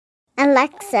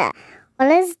Alexa,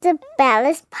 what is the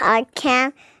baddest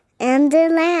podcast in the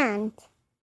land?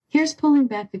 Here's Pulling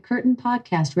Back the Curtain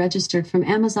podcast registered from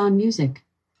Amazon Music.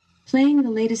 Playing the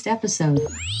latest episode.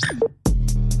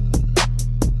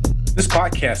 This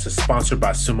podcast is sponsored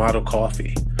by Sumato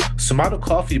Coffee. Sumato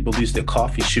Coffee believes that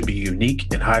coffee should be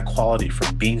unique and high quality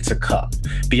from bean to cup.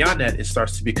 Beyond that, it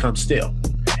starts to become stale.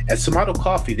 At Sumato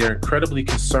Coffee, they're incredibly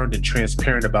concerned and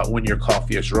transparent about when your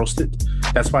coffee is roasted.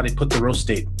 That's why they put the roast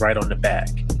date right on the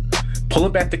bag.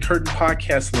 Pulling Back the Curtain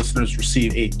podcast listeners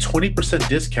receive a 20%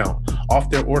 discount off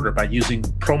their order by using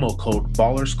promo code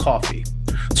BallersCoffee.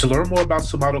 To learn more about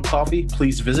Sumato Coffee,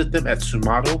 please visit them at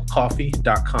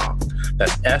sumatocoffee.com.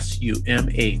 That's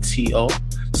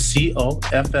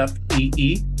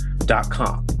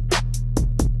SUMATOCOFFEE.com.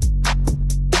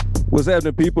 What's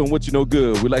happening, people, and what you know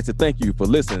good? We'd like to thank you for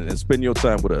listening and spending your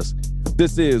time with us.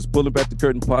 This is Pulling Back the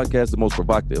Curtain podcast, the most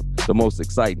provocative, the most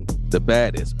exciting, the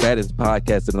baddest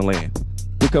podcast in the land.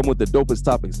 We come with the dopest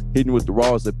topics, hitting you with the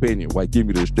rawest opinion while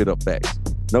giving you the straight up facts.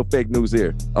 No fake news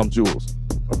here. I'm Jules.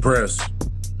 I'm Press.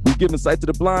 We give insight to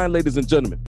the blind, ladies and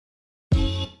gentlemen.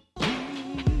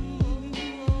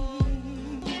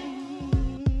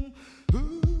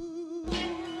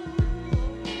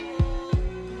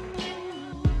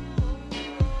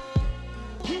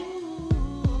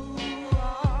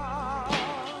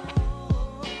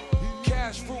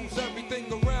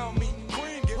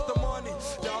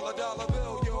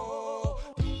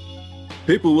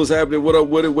 People, what's happening? What up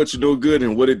with it? What you do good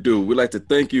and what it do? We'd like to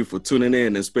thank you for tuning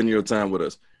in and spending your time with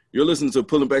us. You're listening to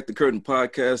Pulling Back the Curtain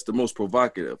podcast, the most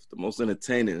provocative, the most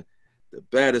entertaining, the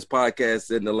baddest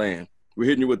podcast in the land. We're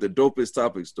hitting you with the dopest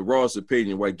topics, the rawest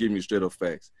opinion while giving you straight up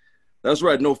facts. That's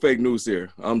right, no fake news here.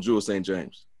 I'm Jules St.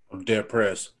 James. I'm Dead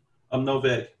Press. I'm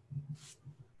Novak.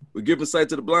 We're giving sight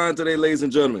to the blind today, ladies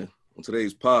and gentlemen. On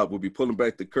today's pod, we'll be pulling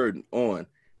back the curtain on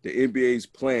the NBA's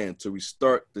plan to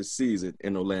restart the season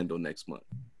in Orlando next month.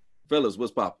 Fellas,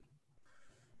 what's poppin'?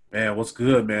 Man, what's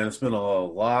good, man? It's been a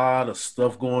lot of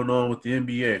stuff going on with the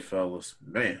NBA, fellas.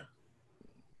 Man.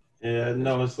 Yeah,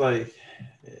 no, it's like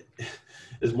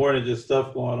it's more than just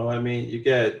stuff going on. I mean, you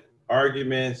got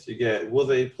arguments, you got will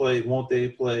they play, won't they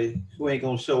play, who ain't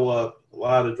going to show up. A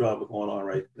lot of drama going on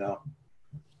right now.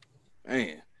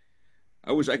 Man,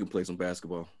 I wish I could play some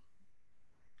basketball.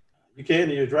 You can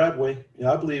in your driveway.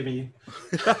 Yeah, I believe in you.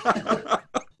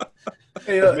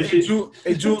 Hey,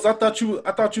 Jules, I thought you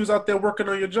was out there working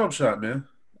on your jump shot, man.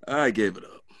 I gave it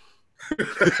up.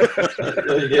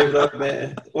 You gave it up,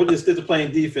 man. Or just stick to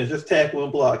playing defense, just tackle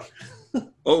and block.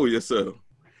 Oh, yes, sir.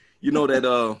 You know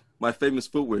that my famous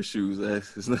footwear shoes,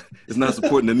 it's not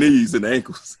supporting the knees and the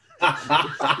ankles.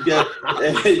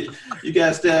 You got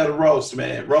to stay out of Ross,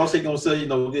 man. Ross ain't gonna sell you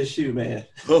no good shoe, man.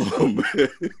 Oh man.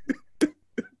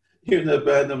 You're not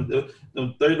buying them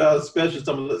 $30 specials.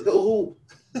 Let's go.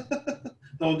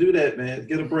 Don't do that, man.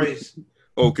 Get a brace.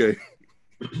 Okay.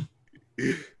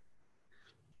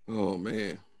 Oh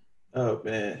man. Oh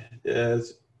man. Yeah,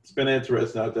 it's been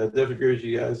interesting out there. I definitely agree with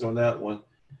you guys on that one.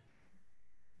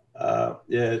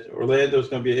 Yeah, Orlando's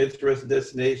going to be an interesting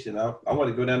destination. I want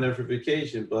to go down there for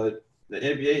vacation, but the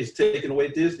NBA is taking away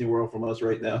Disney World from us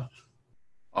right now.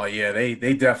 Oh yeah, they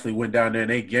definitely went down there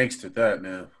and they gangstered that,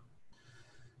 man.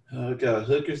 Oh god,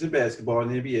 hookers and basketball in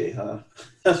the NBA, huh?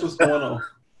 That's what's going on.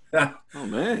 Oh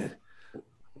man,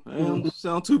 don't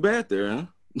sound too bad there, huh?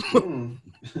 And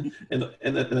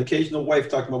an occasional wife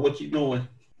talking about what you doing.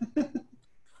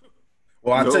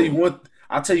 Well, I'll tell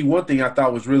you one thing I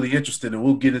thought was really interesting, and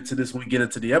we'll get into this when we get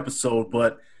into the episode.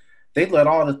 But they let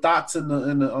all the thoughts in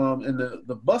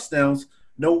the bus downs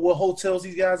know what hotels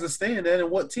these guys are staying at and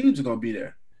what teams are going to be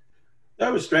there.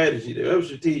 That was strategy there. That was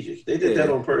strategic. They did that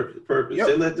on purpose. Yep.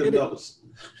 They let them know.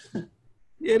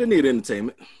 Yeah, they need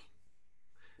entertainment.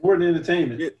 More than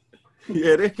entertainment.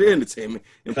 Yeah, they're entertainment.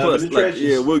 And plus,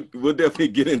 we'll definitely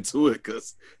get into it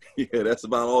because, that's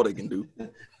about all they can do.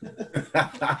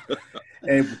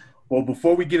 Hey, well,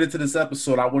 before we get into this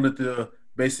episode, I wanted to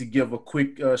basically give a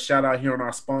quick shout out here on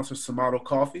our sponsor, Sumato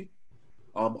Coffee.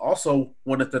 Also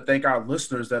wanted to thank our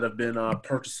listeners that have been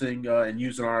purchasing and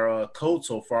using our code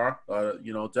so far.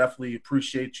 Definitely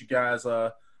appreciate you guys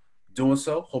doing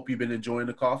so. Hope you've been enjoying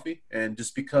the coffee. And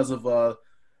just because of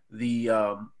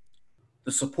the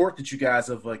support that you guys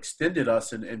have extended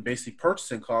us and basically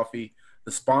purchasing coffee,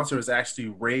 the sponsor has actually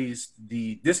raised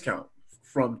the discount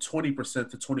from 20%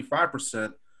 to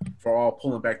 25% for all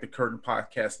Pulling Back the Curtain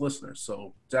podcast listeners.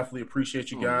 So definitely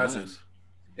appreciate you guys. Nice.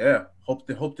 And hope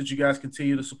that you guys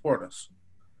continue to support us.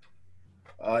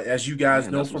 As you guys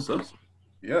know from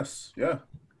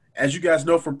as you guys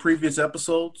know from previous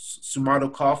episodes,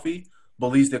 Sumato Coffee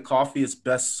believes that coffee is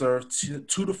best served 2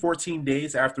 to 14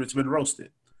 days after it's been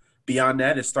roasted. Beyond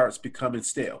that, it starts becoming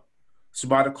stale.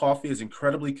 Sumato Coffee is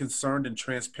incredibly concerned and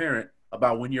transparent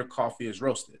about when your coffee is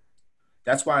roasted.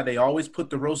 That's why they always put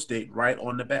the roast date right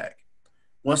on the bag.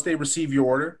 Once they receive your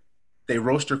order, they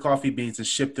roast your coffee beans and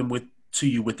ship them to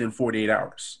you within 48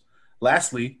 hours.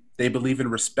 Lastly, they believe in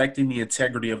respecting the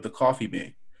integrity of the coffee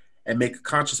bean and make a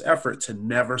conscious effort to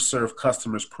never serve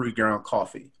customers pre-ground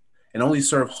coffee and only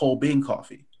serve whole bean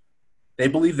coffee. They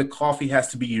believe that coffee has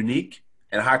to be unique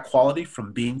and high quality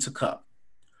from bean to cup.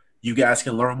 You guys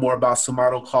can learn more about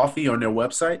Sumato Coffee on their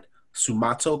website,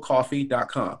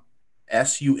 sumatocoffee.com.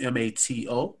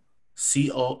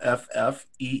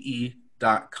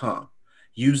 SUMATOCOFFEE.com.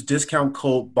 Use discount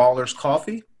code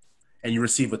BallersCoffee and you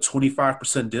receive a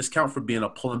 25% discount for being a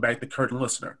Pulling Back the Curtain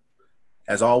listener.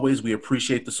 As always, we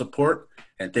appreciate the support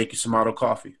and thank you, Sumato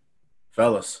Coffee.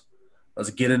 Fellas, let's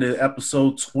get into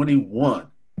episode 21.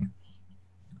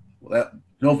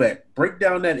 Novak, break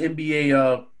down that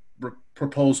NBA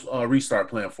proposed restart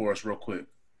plan for us real quick.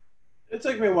 It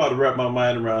took me a while to wrap my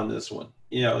mind around this one.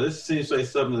 This seems like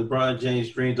something LeBron James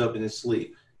dreamed up in his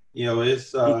sleep.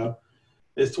 It's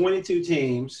 22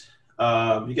 teams.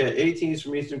 You got 8 teams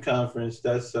from Eastern Conference.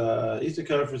 That's Eastern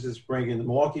Conference is bringing the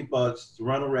Milwaukee Bucks,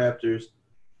 Toronto Raptors,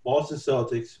 Boston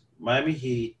Celtics, Miami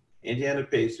Heat, Indiana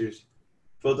Pacers,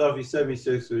 Philadelphia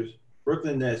 76ers,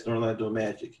 Brooklyn Nets, and Orlando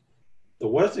Magic. The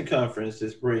Western Conference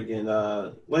is bringing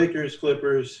Lakers,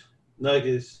 Clippers,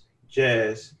 Nuggets,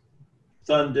 Jazz,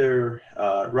 Thunder,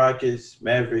 Rockets,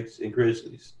 Mavericks, and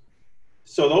Grizzlies.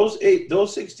 So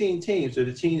those 16 teams are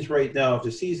the teams right now. If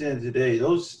the season ends today,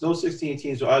 those 16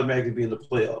 teams will automatically be in the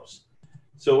playoffs.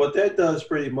 So what that does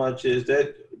pretty much is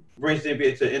that brings the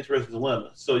NBA to an interesting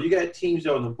dilemma. So you got teams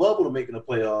that are in the bubble to making the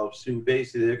playoffs who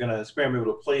basically they're going to experiment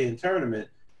with a play-in tournament.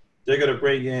 They're going to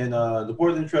bring in the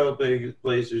Portland Trail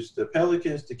Blazers, the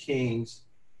Pelicans, the Kings,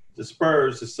 the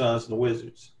Spurs, the Suns, and the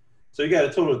Wizards. So you got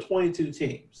a total of 22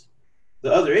 teams.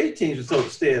 The other 8 teams are told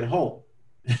to stay at home.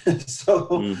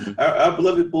 So our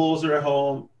beloved Bulls are at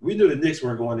home. We knew the Knicks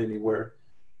weren't going anywhere.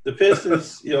 The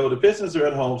Pistons, the Pistons are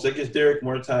at home, so that gives Derek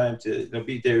more time to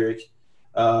beat Derek.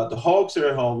 The Hawks are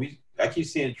at home. I keep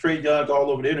seeing Trae Young all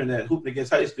over the internet hooping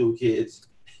against high school kids.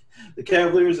 The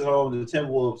Cavaliers at home, the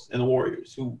Timberwolves, and the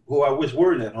Warriors, who I wish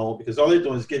weren't at home because all they're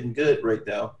doing is getting good right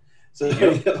now. So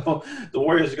the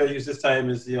Warriors are going to use this time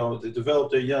as to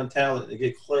develop their young talent and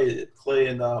get Clay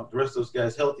and the rest of those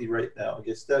guys healthy right now and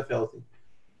get Steph healthy.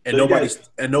 And so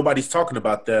nobody's talking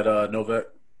about that, Novak.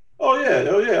 Oh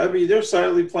yeah. I mean, they're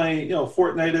silently playing,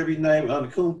 Fortnite every night on the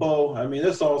Kumpo. I mean,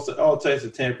 that's all types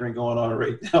of tampering going on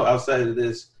right now outside of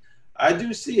this. I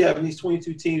do see having these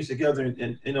 22 teams together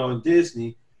in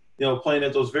Disney, playing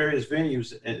at those various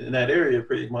venues in that area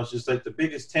pretty much is like the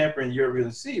biggest tampering you're ever going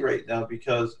to see right now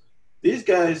because these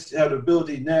guys have the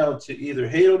ability now to either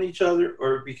hate on each other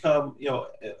or become,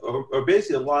 or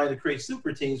basically align to create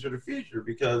super teams for the future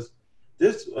because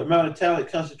this amount of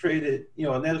talent concentrated,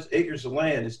 on those acres of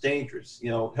land is dangerous,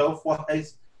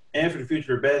 health-wise and for the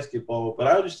future of basketball. But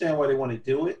I understand why they want to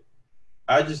do it.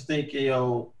 I just think,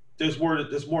 there's more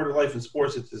to life in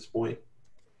sports at this point.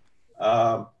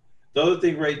 The other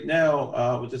thing right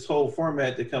now with this whole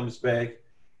format that comes back,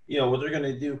 what they're going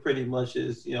to do pretty much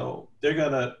is, they're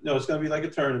going to, it's going to be like a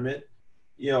tournament.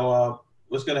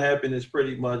 What's going to happen is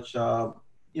pretty much,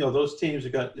 those teams are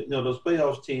going, those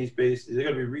playoffs teams basically they're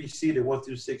going to be reseeded 1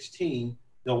 through 16.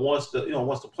 Once the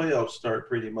playoffs start,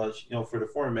 pretty much, for the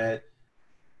format.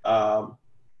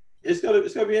 It's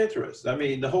gonna be interesting. I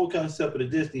mean, the whole concept of the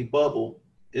Disney bubble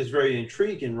is very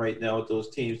intriguing right now with those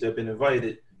teams that have been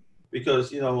invited, because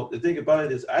the thing about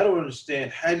it is I don't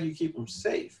understand how do you keep them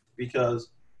safe because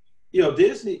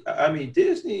Disney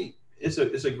is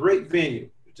a great venue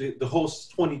to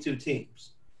host 22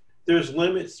 teams. There's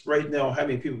limits right now how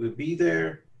many people could be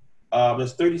there.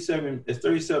 It's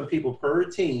 37 people per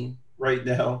team right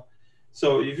now.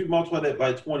 So if you multiply that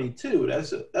by 22,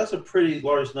 that's a pretty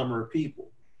large number of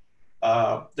people.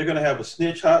 They're going to have a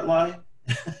snitch hotline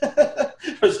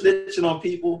for snitching on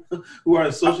people who are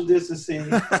in social distancing.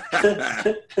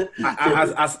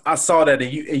 I saw that,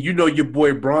 and your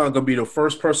boy Bron gonna be the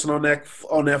first person on that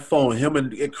phone. Him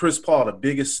and Chris Paul, the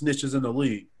biggest snitches in the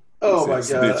league. Oh my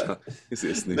God! He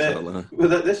said snitch hotline. Well,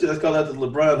 that's called out the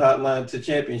LeBron hotline to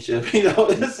championship.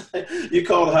 It's like, you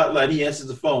call the hotline, he answers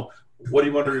the phone. What do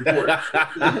you want to report?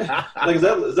 Like is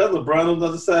that LeBron on the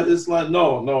other side of this line?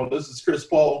 No, this is Chris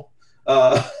Paul.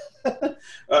 So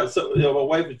my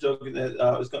wife is joking that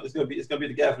it's gonna be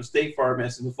the guy from State Farm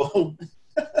answering the phone.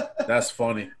 That's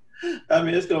funny. I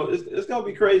mean, it's gonna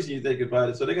be crazy. You think about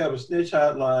it. So they got a snitch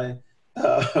hotline.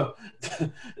 uh,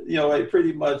 like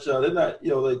pretty much they're not,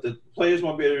 like the players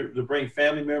won't be able to bring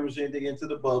family members or anything into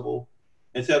the bubble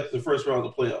until after the first round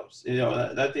of the playoffs.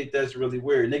 And I think that's really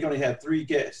weird. And they're going to have 3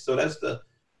 guests, so that's the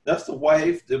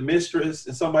wife, the mistress,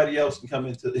 and somebody else can come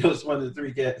into. It's one of the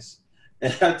 3 guests.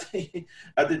 And I think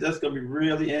that's going to be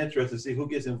really interesting to see who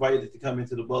gets invited to come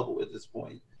into the bubble at this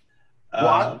point.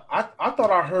 Well, I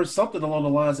thought I heard something along the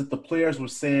lines that the players were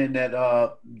saying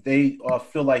that they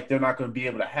feel like they're not going to be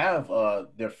able to have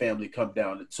their family come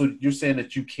down. So you're saying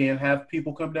that you can have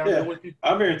people come down there with you?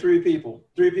 I'm hearing 3 people.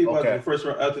 3 people Okay.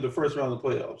 after the first round of the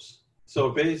playoffs. So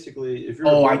basically, if you're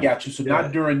I got you. So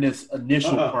not during this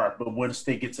initial part, but once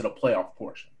they get to the playoff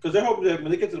portion. Because they're hoping that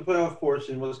when they get to the playoff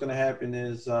portion, what's going to happen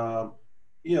is,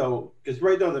 because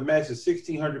right now the max is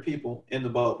 1,600 people in the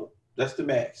bubble. That's the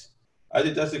max. I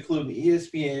think that's including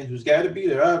ESPN, who's got to be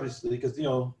there, obviously, because,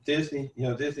 Disney,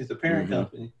 Disney's the parent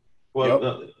company.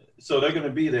 Well, so they're going to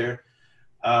be there.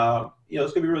 It's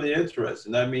going to be really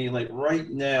interesting. I mean, like right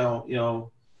now,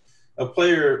 a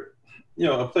player's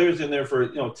in there for,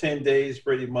 10 days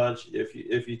pretty much.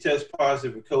 If you test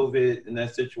positive with COVID in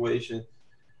that situation,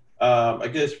 I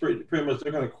guess pretty much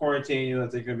they're going to quarantine you.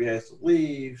 They're going to be asked to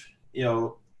leave.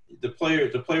 The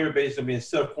player base will be in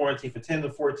self-quarantine for 10 to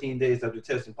 14 days after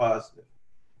testing positive.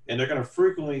 And they're going to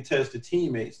frequently test the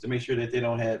teammates to make sure that they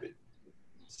don't have it.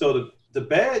 So the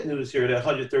bad news here, that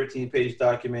 113-page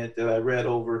document that I read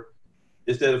over,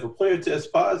 is that if a player tests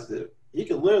positive, he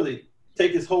could literally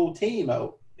take his whole team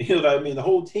out. You know what I mean? The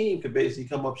whole team could basically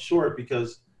come up short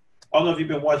because I don't know if you've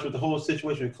been watching with the whole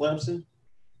situation with Clemson,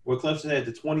 where Clemson had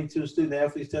the 22 student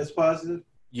athletes test positive.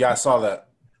 Yeah, I saw that.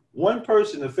 One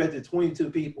person affected 22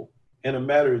 people in a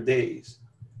matter of days.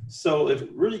 So if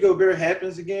Rudy Gobert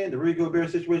happens again, the Rudy Gobert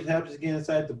situation happens again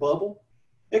inside the bubble,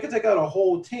 it can take out a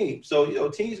whole team. So,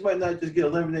 teams might not just get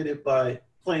eliminated by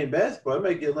playing basketball. It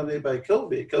might get eliminated by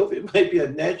COVID. COVID might be a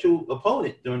natural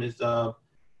opponent during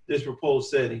this proposed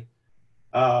setting.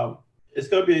 It's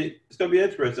gonna be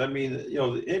interesting. I mean,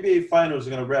 the NBA Finals are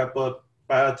gonna wrap up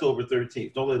by October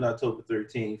 13th. No later than October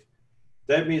 13th.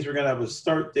 That means we're gonna have a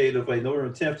start date of like November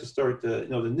 10th to start the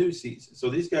new season. So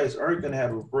these guys aren't gonna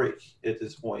have a break at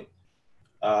this point.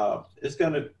 It's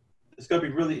gonna be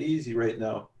really easy right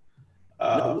now.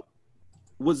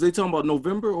 Was they talking about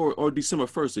November or December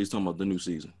 1st? They talking about the new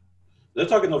season. They're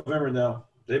talking November now.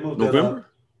 They moved November?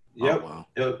 that up. Yep. Oh, wow.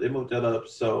 Yep. They moved that up.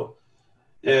 So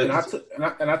yeah.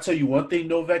 And I tell you one thing,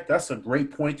 Novak, that's a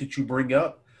great point that you bring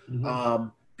up,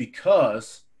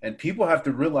 because people have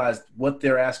to realize what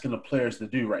they're asking the players to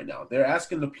do right now. They're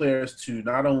asking the players to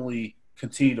not only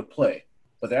continue to play,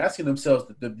 but they're asking themselves,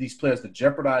 these players, to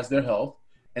jeopardize their health,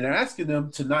 and they're asking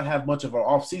them to not have much of an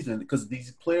off season, because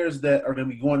these players that are going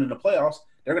to be going into playoffs,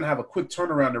 they're going to have a quick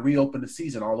turnaround to reopen the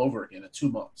season all over again in 2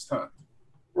 months' time.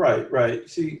 Right.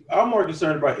 See, I'm more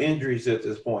concerned about injuries at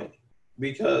this point,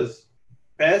 because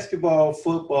basketball,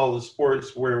 football is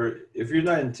sports where if you're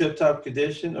not in tip-top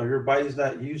condition or your body's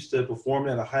not used to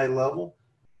performing at a high level,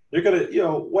 they're going to,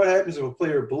 what happens if a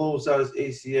player blows out his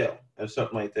ACL or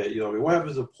something like that? What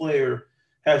happens if a player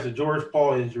has a George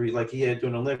Paul injury like he had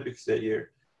during the Olympics that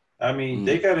year? I mean,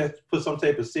 they got to put some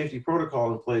type of safety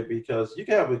protocol in play, because you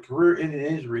can have a career-ending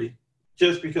injury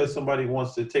just because somebody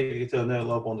wants to take it to another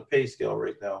level on the pay scale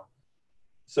right now.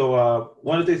 So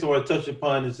one of the things I want to touch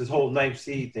upon is this whole ninth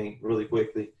seed thing really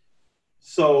quickly.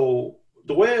 So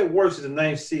the way it works is the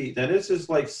ninth seed. Now, this is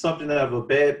like something out of a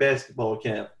bad basketball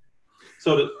camp.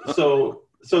 So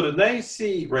the ninth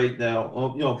seed right now,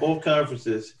 both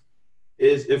conferences,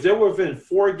 is if they're within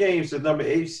 4 games of number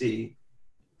 8 seed,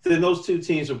 then those 2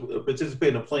 teams will participate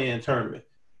in a play-in tournament.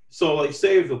 So, like,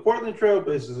 say if the Portland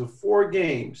Trailblazers are 4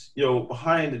 games,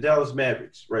 behind the Dallas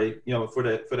Mavericks, right? For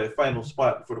that final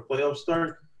spot before the playoffs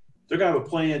start, they're gonna have a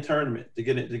play-in tournament to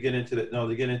get into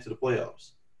the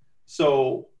playoffs.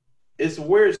 So it's a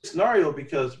weird scenario,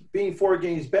 because being 4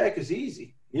 games back is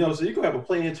easy. So you can have a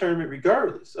play-in tournament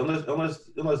regardless,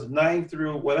 unless 9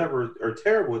 through whatever are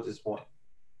terrible at this point.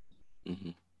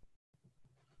 Mm-hmm.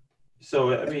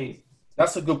 So I mean,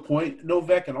 that's a good point,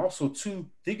 Novak. And also, too,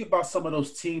 think about some of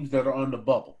those teams that are on the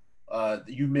bubble.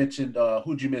 You mentioned,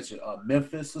 who'd you mention?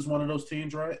 Memphis is one of those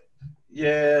teams, right?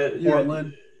 Yeah.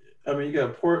 Portland. I mean, you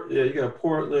got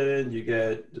Portland, you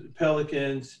got the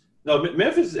Pelicans. No,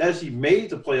 Memphis actually made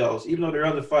the playoffs, even though they're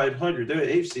under 500. They're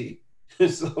the 8th seed.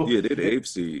 So yeah, they're the 8th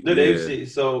seed. They're the 8th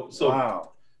seed. So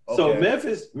wow. Okay. So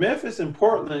Memphis and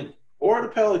Portland or the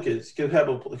Pelicans could have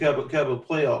a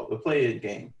play-in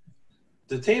game.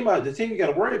 The team you got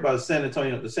to worry about is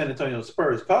the San Antonio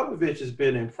Spurs. Popovich has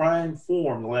been in prime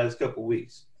form the last couple of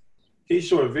weeks. He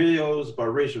showed videos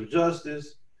about racial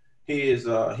justice. He is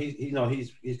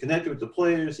he's connected with the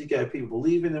players. He got people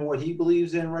believing in what he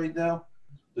believes in right now.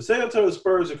 The San Antonio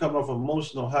Spurs are coming off an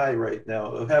emotional high right now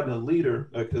of having a leader,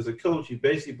 like, as a coach. He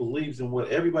basically believes in what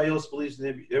everybody else believes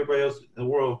in, everybody else in the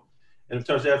world, and in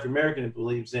terms of African American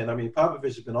believes in. I mean,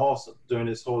 Popovich has been awesome during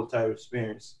this whole entire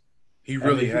experience. He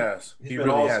really has. He's been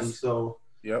really awesome. So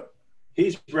yep.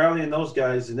 He's rallying those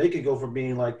guys, and they can go from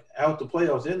being like out the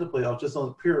playoffs, in the playoffs, just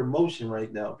on pure emotion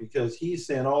right now, because he's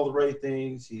saying all the right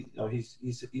things.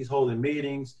 He's holding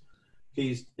meetings.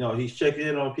 He's checking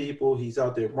in on people. He's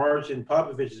out there marching.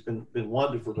 Popovich has been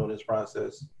wonderful during this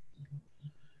process.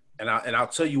 And I'll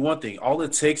tell you one thing: all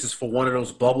it takes is for one of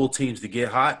those bubble teams to get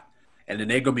hot, and then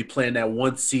they're going to be playing that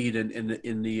one seed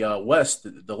in the West,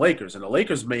 the Lakers, and the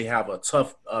Lakers may have a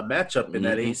tough matchup in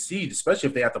that 8th seed, especially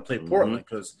if they have to play Portland,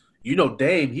 because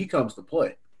Dame, he comes to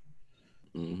play.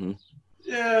 Mm-hmm.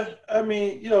 Yeah, I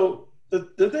mean,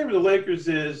 the thing with the Lakers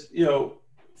is,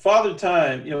 Father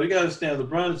Time, you got to understand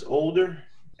LeBron's older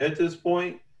at this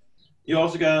point. You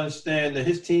also got to understand that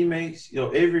his teammates,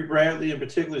 Avery Bradley in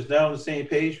particular, is not on the same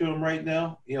page with him right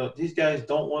now. These guys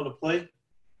don't want to play.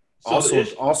 So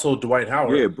also Dwight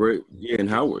Howard. Yeah, and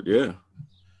Howard, yeah.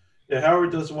 Yeah,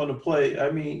 Howard doesn't want to play.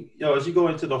 I mean, as you go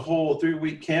into the whole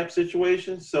 3-week camp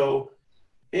situation, so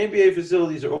NBA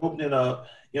facilities are opening up.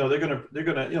 They're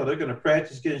gonna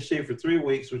practice, get in shape for 3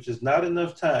 weeks, which is not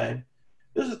enough time.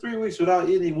 This is 3 weeks without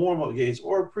any warm-up games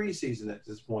or preseason at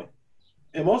this point.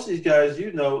 And most of these guys,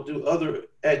 do other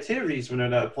activities when they're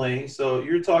not playing. So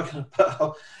you're talking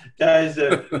about guys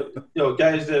that,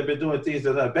 guys that have been doing things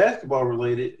that are not basketball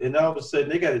related, and all of a sudden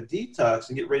they got to detox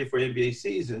and get ready for NBA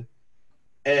season.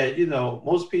 And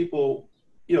most people,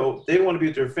 they want to be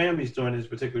with their families during this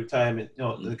particular time in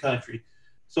the country.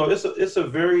 So it's a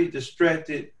very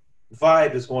distracted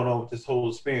vibe that's going on with this whole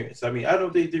experience. I mean, I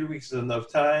don't think 3 weeks is enough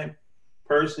time,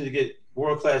 personally, to get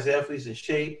world-class athletes in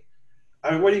shape.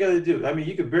 I mean, what are you going to do? I mean,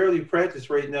 you can barely practice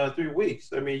right now in 3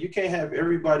 weeks. I mean, you can't have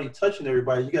everybody touching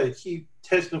everybody. You got to keep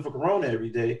testing for corona every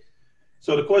day.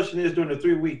 So the question is, during the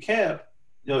 3-week camp,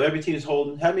 every team is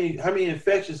holding, how many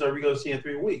infections are we going to see in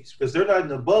 3 weeks? Because they're not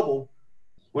in a bubble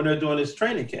when they're doing this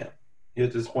training camp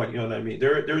at this point. You know what I mean?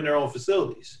 They're in their own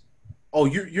facilities. Oh,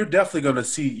 you're definitely going to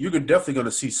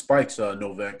see spikes,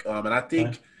 Novak. And I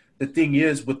think the thing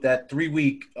is, with that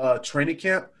 3-week training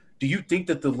camp, do you think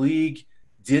that the league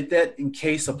did that in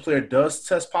case a player does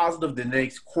test positive, then they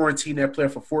quarantine that player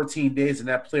for 14 days, and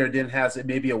that player then has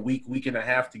maybe a week and a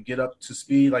half to get up to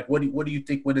speed? Like, what do you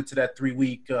think went into that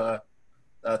 3-week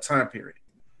time period?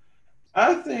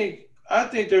 I think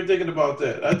they're thinking about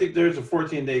that. I think there's a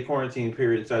 14-day quarantine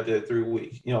period inside that 3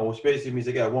 weeks, which basically means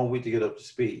they got 1 week to get up to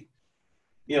speed.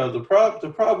 The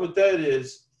problem with that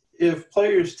is, if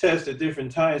players test at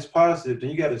different times positive, then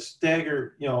you got to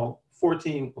stagger,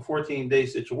 14-day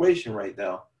situation right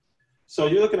now. So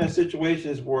you're looking at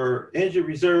situations where injured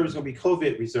reserve is going to be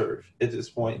COVID reserve at this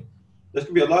point. There's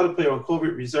going to be a lot of players on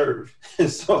COVID reserve.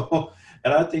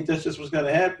 And I think that's just what's going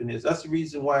to happen. That's the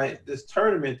reason why this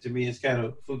tournament, to me, is kind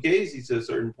of fugazi to a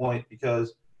certain point,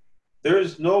 because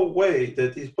there's no way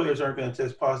that these players aren't going to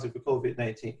test positive for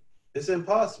COVID-19. It's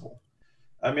impossible.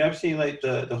 I mean, I've seen like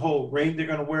the whole ring they're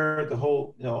going to wear, the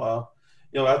whole,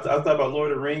 I thought about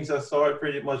Lord of the Rings. I saw it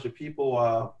pretty much of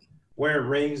people wearing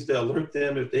rings that alert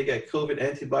them if they got COVID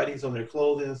antibodies on their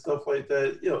clothing and stuff like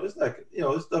that. It's like,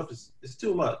 this stuff is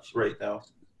too much right now.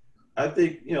 I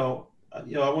think, I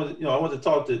want to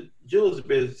talk to Jules a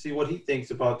bit to see what he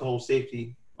thinks about the whole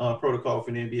safety protocol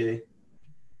for the NBA.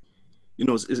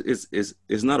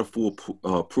 It's not a full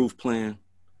proof plan,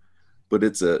 but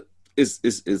it's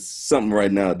something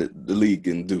right now that the league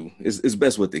can do. It's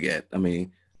best what they got. I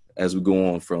mean, as we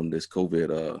go on from this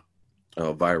COVID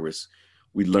virus,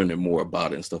 we learning more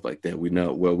about it and stuff like that. We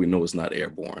know it's not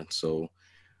airborne. So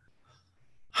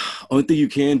only thing you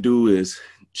can do is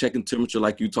checking temperature,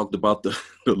 like you talked about the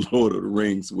Lord of the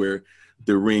Rings, where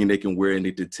the ring they can wear and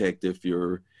they detect if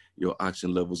your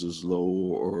oxygen levels is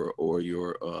low or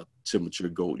your temperature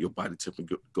your body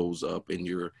temperature goes up, and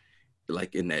you're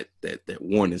like in that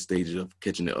warning stage of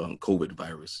catching the COVID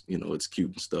virus. It's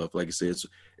cute and stuff. Like I said,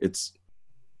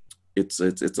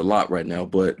 it's a lot right now,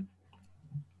 but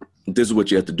this is what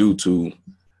you have to do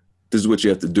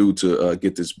to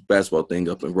get this basketball thing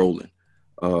up and rolling.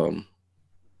 One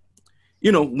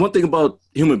thing about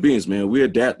human beings, man, we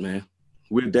adapt, man.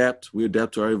 We adapt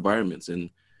to our environments and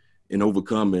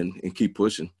overcome and keep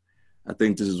pushing. I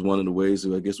think this is one of the ways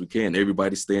that I guess we can.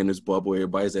 Everybody stay in this bubble.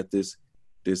 Everybody's at the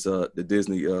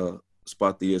Disney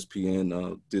spot, the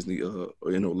ESPN Disney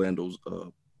in Orlando's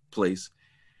place,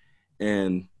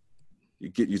 and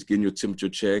you're getting your temperature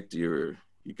checked. You're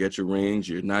You get your rings.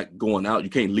 You're not going out. You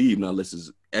can't leave now unless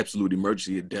it's absolute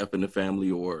emergency, a death in the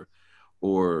family, or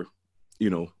you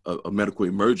know, a medical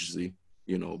emergency.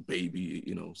 You know, baby.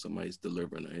 You know, somebody's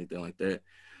delivering or anything like that.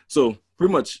 So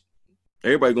pretty much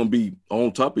everybody gonna be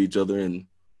on top of each other and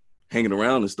hanging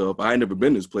around and stuff. I ain't never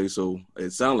been to this place, so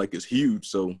it sounds like it's huge.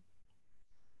 So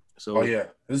oh yeah,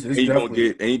 it's and you gonna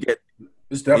get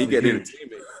it's definitely huge.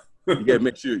 Entertainment. You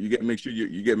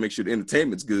gotta make sure the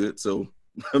entertainment's good. So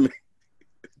I mean,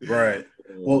 right.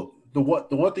 Well, the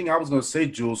one thing I was gonna say,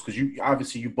 Jules,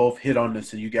 because you both hit on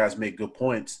this and you guys make good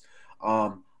points.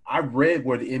 I read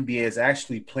where the NBA is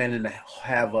actually planning to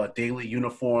have a daily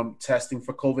uniform testing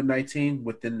for COVID-19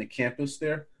 within the campus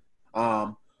there.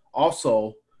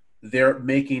 Also, they're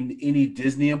making any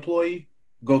Disney employee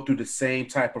go through the same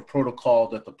type of protocol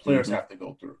that the players have to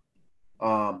go through.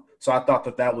 So I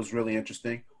thought that was really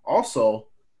interesting. Also,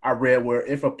 I read where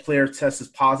if a player tests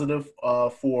positive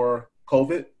for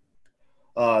COVID,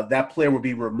 that player will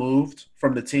be removed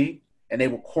from the team and they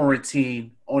will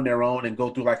quarantine on their own and go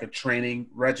through like a training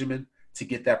regimen to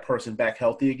get that person back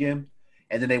healthy again.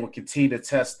 And then they will continue to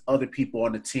test other people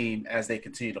on the team as they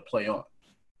continue to play on.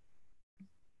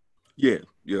 Yeah,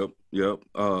 yep.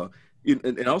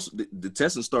 And also the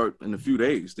testing start in a few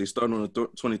days. They start on the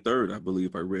 23rd, I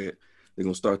believe I read. They're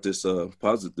going to start this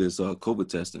COVID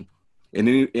testing.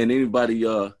 And anybody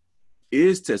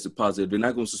is tested positive, they're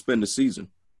not going to suspend the season.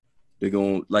 They're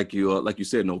going, like you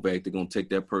said, Novak, they're going to take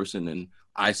that person and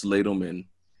isolate them and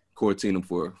quarantine them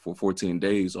for 14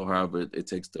 days or however it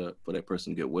takes for that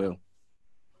person to get well.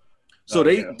 So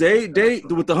they with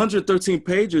the 113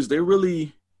 pages,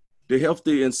 the health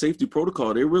and safety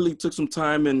protocol, they really took some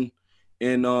time in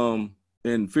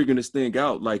figuring this thing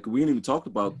out. Like we didn't even talk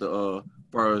about the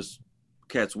far as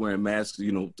cats wearing masks,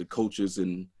 you know, the coaches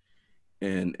and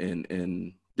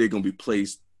they're gonna be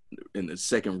placed in the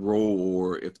second row,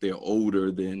 or if they're older,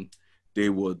 then they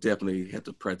will definitely have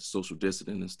to practice social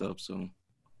distancing and stuff. So,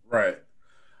 right.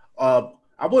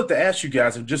 I wanted to ask you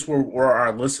guys, and just for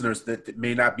our listeners that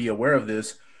may not be aware of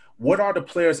this, what are the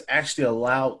players actually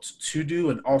allowed to do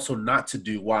and also not to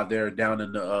do while they're down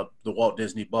in the Walt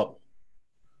Disney bubble?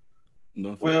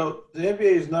 Nothing. Well, the NBA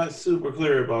is not super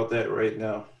clear about that right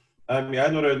now. I mean, I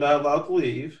know they're not allowed to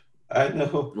leave. I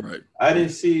know. Right. I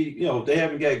didn't see, they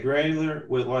haven't got granular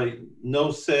with like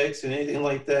no sex and anything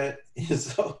like that.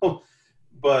 So,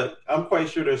 but I'm quite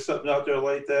sure there's something out there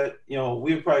like that.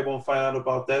 We probably won't find out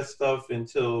about that stuff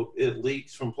until it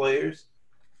leaks from players.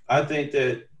 I think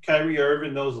that Kyrie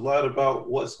Irving knows a lot about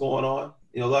what's going on,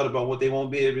 a lot about what they won't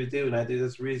be able to do. And I think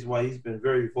that's the reason why he's been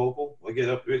very vocal.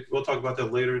 We'll talk about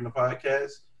that later in the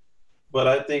podcast. But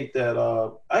I think that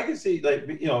I can see, like,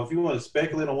 if you want to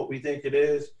speculate on what we think it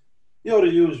is, the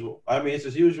usual. I mean, it's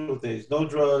just usual things. No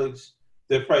drugs.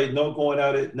 There's probably no going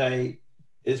out at night.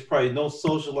 It's probably no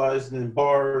socializing in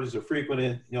bars or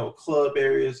frequenting, club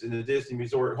areas in the Disney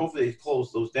resort. Hopefully they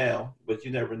close those down, but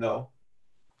you never know.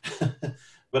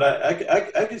 But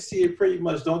I can see it pretty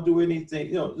much. Don't do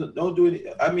anything, don't do any.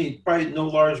 I mean, probably no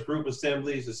large group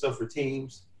assemblies and stuff for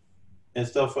teams and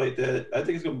stuff like that. I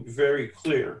think it's going to be very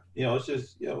clear. It's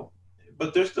just,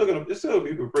 but there's still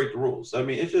people break the rules. I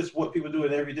mean, it's just what people do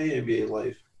in everyday NBA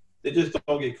life. They just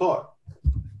don't get caught.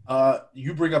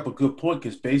 You bring up a good point,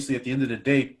 because basically at the end of the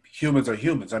day, humans are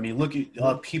humans. I mean, look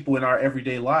at people in our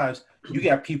everyday lives. You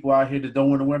got people out here that don't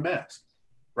want to wear masks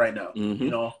right now,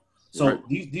 So right.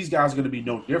 These guys are going to be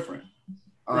no different.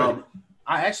 Right.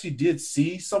 I actually did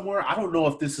see somewhere, I don't know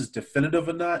if this is definitive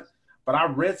or not, but I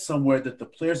read somewhere that the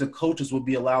players and coaches will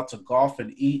be allowed to golf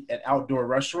and eat at outdoor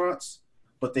restaurants,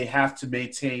 but they have to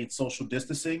maintain social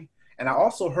distancing. And I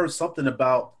also heard something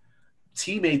about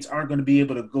teammates aren't going to be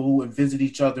able to go and visit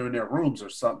each other in their rooms or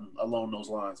something along those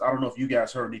lines. I don't know if you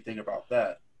guys heard anything about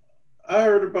that. I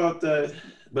heard about that,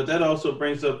 but that also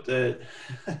brings up that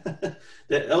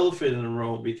that elephant in the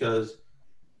room, because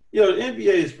the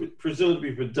NBA is presumed to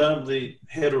be predominantly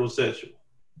heterosexual,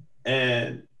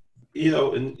 and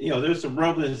there's some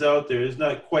rumblings out there. It's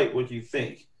not quite what you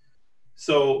think.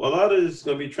 So a lot of this is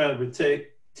going to be trying to protect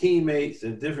teammates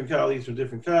and different colleagues from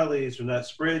not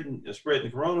spreading the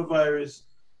coronavirus.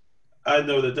 I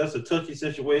know that that's a touchy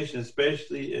situation,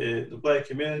 especially in the Black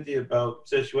community, about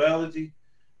sexuality.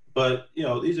 But,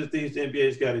 these are things the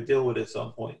NBA's got to deal with at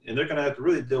some point. And they're going to have to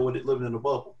really deal with it living in a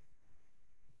bubble.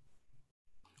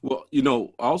 Well,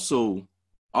 also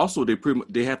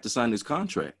they have to sign this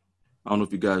contract. I don't know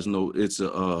if you guys know, it's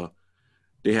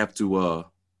they have to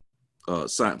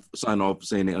sign off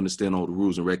saying they understand all the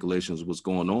rules and regulations of what's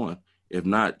going on. If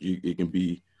not, it can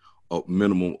be a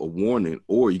warning,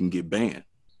 or you can get banned.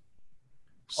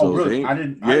 So really? I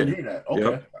didn't hear that.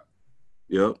 Okay.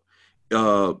 Yep.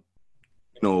 all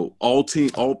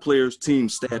players, team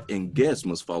staff, and guests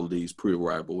must follow these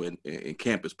pre-arrival and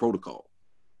campus protocol.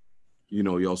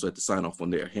 You also have to sign off on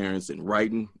their adherence in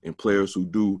writing, and players who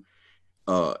do,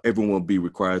 everyone will be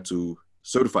required to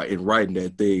certify in writing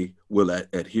that they will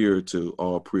adhere to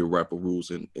all pre-arrival rules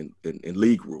and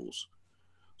league rules.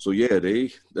 So yeah,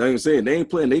 like I'm saying, they ain't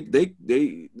playing. The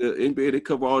NBA, they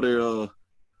cover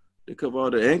all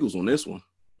their angles on this one.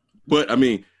 But I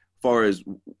mean, as far as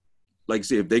like I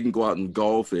said, if they can go out and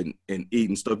golf and eat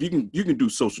and stuff, you can do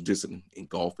social distancing in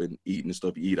golf and eating and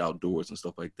stuff. You eat outdoors and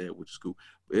stuff like that, which is cool.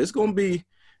 But it's gonna be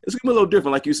a little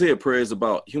different, like you said, prayers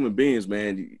about human beings,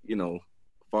 man. As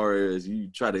far as you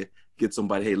try to get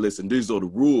somebody, hey, listen, these are the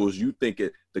rules. You think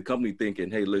it, the company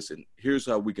thinking, hey, listen, here's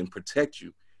how we can protect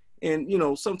you. And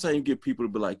sometimes you get people to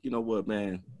be like, you know what,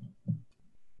 man,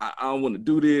 I don't want to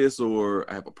do this, or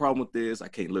I have a problem with this. I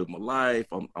can't live my life.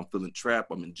 I'm feeling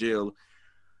trapped. I'm in jail.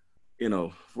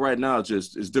 Right now,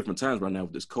 it's different times right now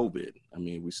with this COVID. I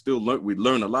mean, we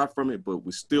learn a lot from it, but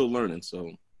we're still learning.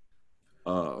 So,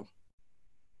 no,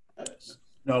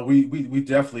 we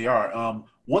definitely are.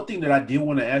 One thing that I did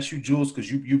want to ask you, Jules,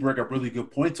 because you bring up really good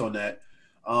points on that.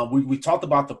 We talked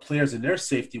about the players and their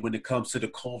safety when it comes to the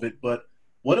COVID, but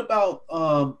what about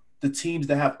the teams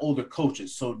that have older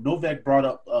coaches? So Novak brought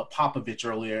up Popovich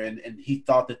earlier, and he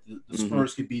thought that the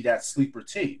Spurs could be that sleeper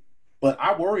team. But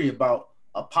I worry about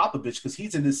Popovich because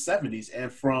he's in his 70s,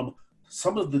 and from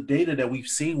some of the data that we've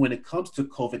seen when it comes to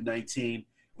COVID-19,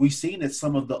 we've seen that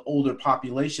some of the older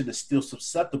population is still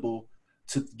susceptible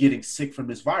to getting sick from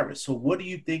this virus. So what do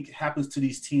you think happens to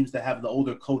these teams that have the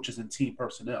older coaches and team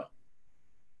personnel?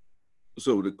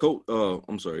 So the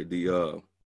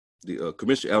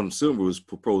Commissioner Adam Silver was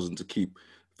proposing to keep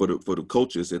for the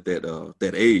coaches at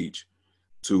that age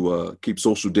to keep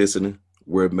social distancing,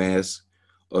 wear masks,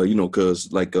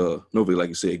 because like Novak, like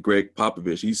you said, Greg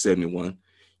Popovich, he's 71.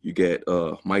 You got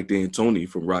Mike D'Antoni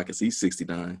from Rockets, he's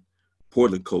 69.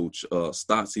 Portland coach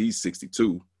Stotts, he's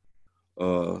 62.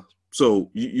 So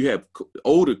you have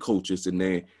older coaches in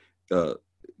there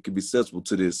can be susceptible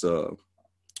to this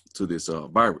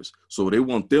virus. So they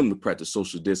want them to practice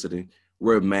social distancing,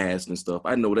 wear masks and stuff.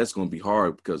 I know that's going to be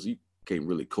hard because you can't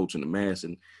really coach in the mask,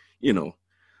 and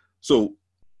so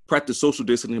practice social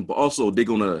distancing. But also they're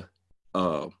going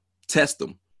to test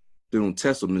them. They're going to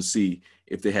test them to see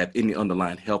if they have any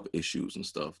underlying health issues and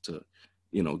stuff to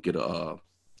get a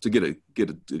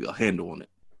handle on it.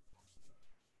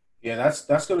 Yeah,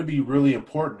 that's going to be really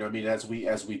important. I mean, as we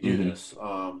do this,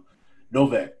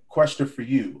 Novak, question for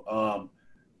you.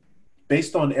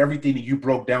 Based on everything that you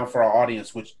broke down for our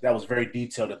audience, which that was very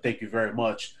detailed, and thank you very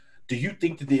much. Do you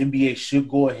think that the NBA should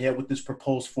go ahead with this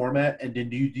proposed format, and then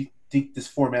do you think this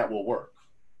format will work?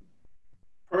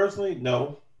 Personally,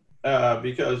 no,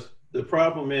 because the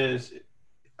problem is,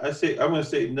 I'm going to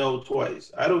say no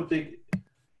twice. I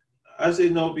say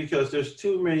no because there's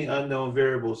too many unknown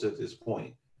variables at this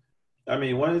point. I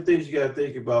mean, one of the things you got to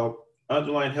think about,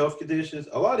 underlying health conditions.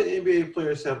 A lot of NBA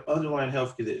players have underlying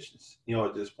health conditions,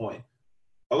 at this point.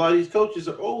 A lot of these coaches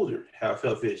are older, have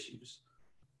health issues.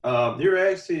 You're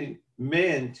asking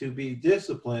men to be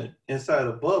disciplined inside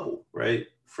a bubble, right,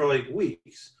 for like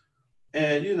weeks.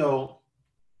 And,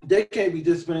 they can't be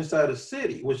disciplined inside a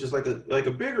city, which is like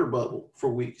a bigger bubble for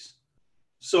weeks.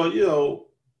 So,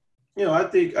 I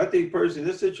think personally,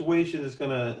 this situation is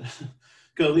gonna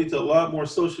lead to a lot more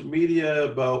social media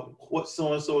about what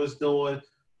so-and-so is doing.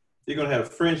 You're gonna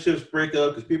have friendships break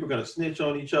up because people are gonna snitch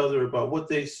on each other about what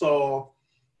they saw.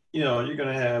 You're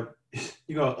gonna have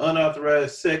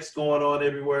unauthorized sex going on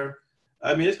everywhere.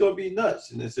 I mean, it's gonna be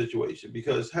nuts in this situation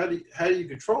because how do you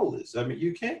control this? I mean,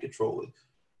 you can't control it.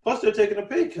 Plus, they're taking a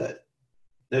pay cut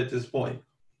at this point.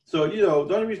 So, the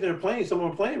only reason they're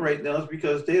playing right now is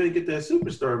because they didn't get that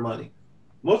superstar money.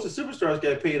 Most of the superstars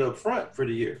got paid up front for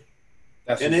the year.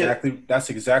 That's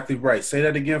exactly right. Say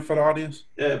that again for the audience.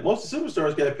 Yeah, most of the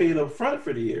superstars got paid up front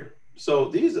for the year. So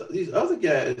these other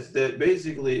guys that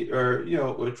basically are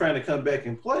trying to come back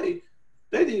and play,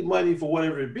 they need money for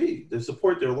whatever it be to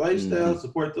support their lifestyle,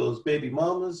 support those baby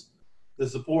mamas, to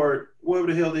support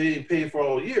whatever the hell they didn't pay for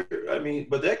all year. I mean,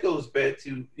 but that goes back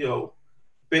to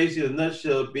basically in a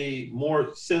nutshell, be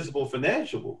more sensible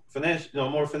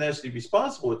more financially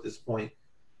responsible at this point,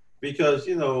 because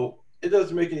it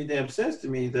doesn't make any damn sense to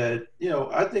me that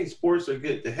I think sports are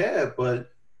good to have,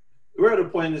 but we're at a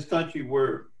point in this country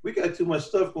where we got too much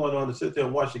stuff going on to sit there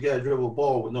and watch a guy dribble a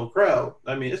ball with no crowd.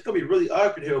 I mean, it's gonna be really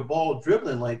awkward to hear a ball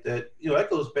dribbling like that. That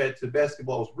goes back to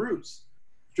basketball's roots.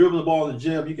 Dribbling the ball in the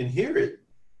gym, you can hear it.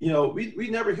 We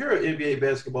never hear an NBA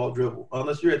basketball dribble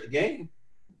unless you're at the game,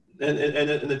 and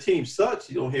the team sucks.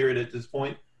 You don't hear it at this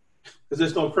point. because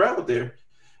there's no crowd there.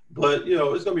 But,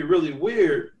 it's going to be really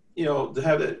weird, to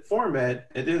have that format.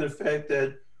 And then the fact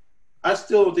that I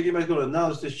still don't think anybody's going to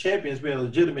acknowledge this champion as being a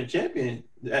legitimate champion,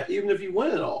 even if you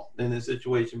win it all in this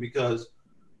situation, because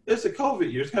it's a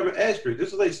COVID year. It's kind of an asterisk.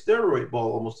 This is like steroid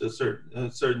ball, almost a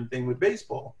certain thing with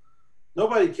baseball.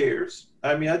 Nobody cares.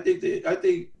 I mean, I think the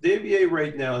NBA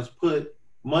right now has put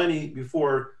money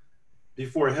before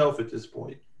health at this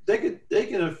point. They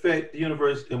can affect the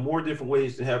universe in more different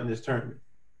ways than having this tournament.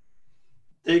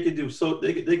 They could do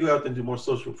they go out there and do more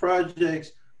social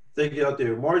projects. They get out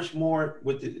there and march more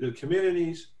with the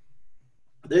communities.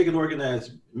 They can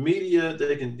organize media.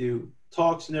 They can do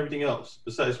talks and everything else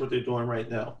besides what they're doing right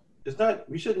now.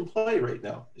 We shouldn't play right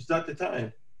now. It's not the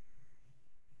time.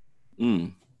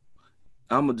 I'm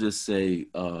gonna just say,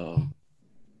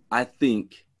 I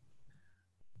think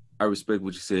I respect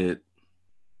what you said,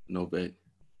 Novak,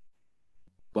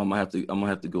 but I'm gonna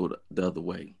have to go the other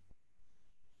way.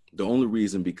 The only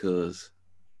reason because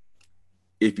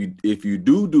if you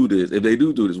do this, if they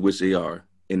do this, which they are,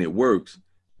 and it works,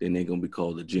 then they're gonna be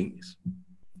called a genius.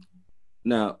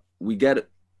 Now we gotta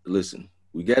listen.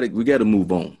 We gotta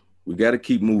move on. We gotta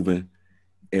keep moving,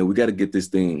 and we gotta get this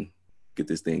thing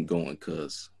going,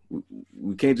 because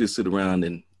we can't just sit around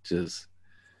and just.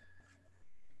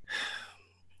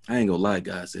 I ain't gonna lie,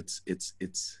 guys. It's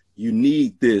you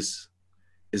need this.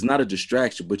 It's not a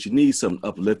distraction, but you need something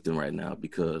uplifting right now,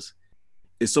 because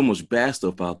it's so much bad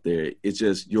stuff out there. It's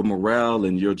just your morale,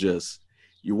 and you're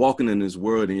walking in this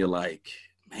world and you're like,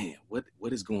 man, what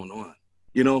is going on?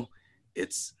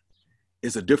 It's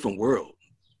a different world,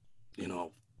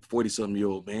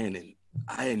 40-something-year-old man. And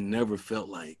I had never felt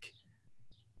like,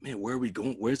 man, where are we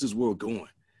going? Where's this world going?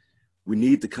 We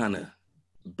need to kind of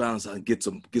bounce out and get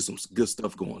some good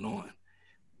stuff going on.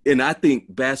 And I think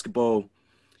basketball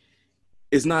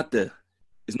is not the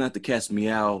cat's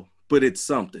meow, but it's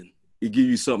something. It gives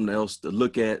you something else to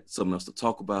look at, something else to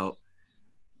talk about.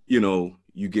 You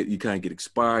kind of get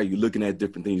inspired. You're looking at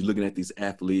different things. You're looking at these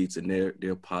athletes, and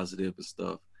they're positive and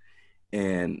stuff.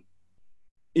 And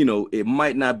it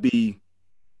might not be,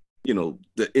 the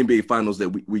NBA finals that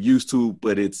we're used to,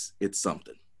 but it's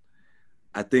something.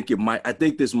 I think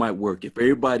this might work if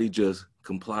everybody just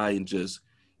comply and just,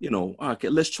 okay,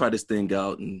 let's try this thing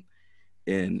out, and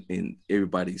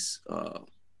everybody's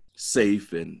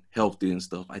safe and healthy and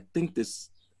stuff. I think this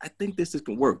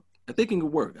can work. I think it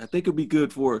can work. I think it'll be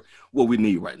good for what we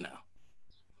need right now.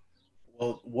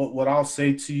 Well, what I'll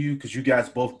say to you, because you guys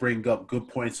both bring up good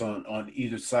points on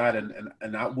either side,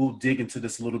 and I will dig into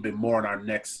this a little bit more in our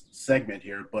next segment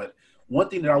here. But one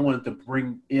thing that I wanted to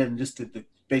bring in, just to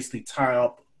basically tie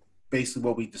up basically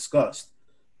what we discussed.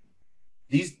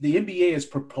 The NBA is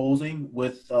proposing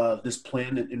with this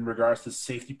plan in regards to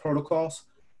safety protocols.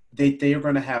 They are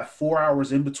going to have 4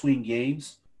 hours in between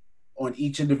games on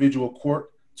each individual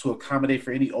court to accommodate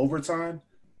for any overtime,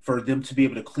 for them to be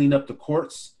able to clean up the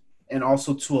courts, and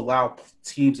also to allow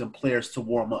teams and players to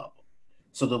warm up.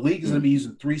 So the league is going to be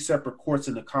using 3 separate courts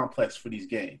in the complex for these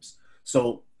games.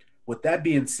 So with that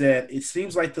being said, it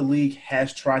seems like the league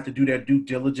has tried to do their due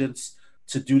diligence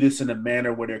to do this in a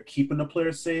manner where they're keeping the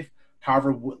players safe.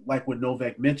 However, like what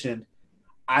Novak mentioned,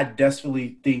 I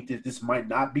desperately think that this might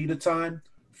not be the time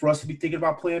for us to be thinking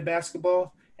about playing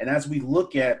basketball. And as we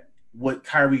look at what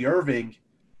Kyrie Irving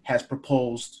has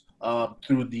proposed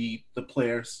through the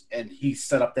players, and he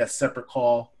set up that separate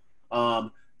call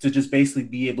to just basically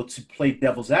be able to play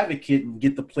devil's advocate and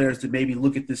get the players to maybe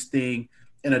look at this thing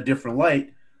in a different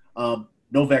light.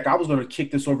 Novak, I was going to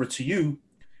kick this over to you.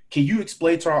 Can you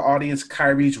explain to our audience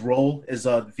Kyrie's role as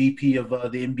a VP of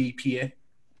the NBPA?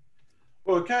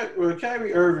 Well,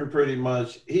 Kyrie Irving, pretty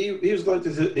much, he was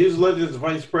elected as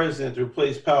vice president to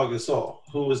replace Pau Gasol,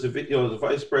 who was the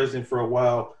vice president for a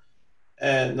while.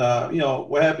 And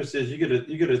what happens is you get a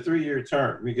 3-year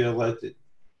term. You get elected.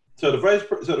 So the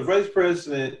vice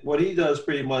president, what he does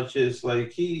pretty much is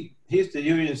like he's the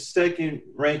union's second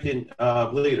ranking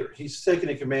leader. He's second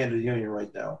in command of the union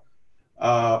right now.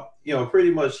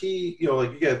 Pretty much you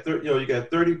got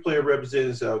 30 player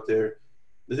representatives out there.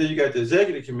 But then you got the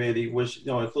executive committee, which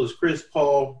includes Chris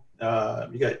Paul,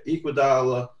 you got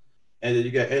Iguodala, and then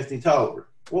you got Anthony Tolliver.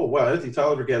 Whoa, wow, Anthony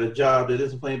Tolliver got a job that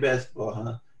isn't playing basketball,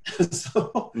 huh?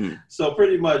 So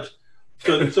pretty much,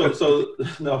 so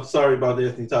no, sorry about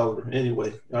Anthony Tolliver.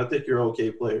 Anyway, I think you're an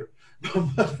okay player.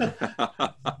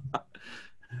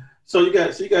 So you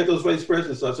got those vice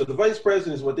presidents. So the vice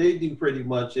presidents, what they do pretty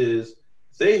much is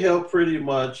they help pretty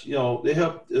much, they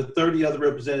help 30 other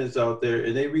representatives out there,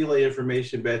 and they relay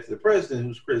information back to the president,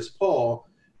 who's Chris Paul,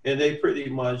 and they pretty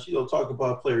much, talk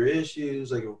about player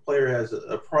issues. Like if a player has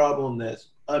a problem that's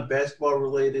unbasketball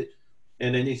related,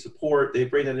 and they need support, they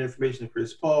bring that information to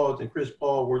Chris Paul, and Chris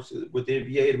Paul works with the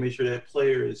NBA to make sure that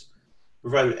player is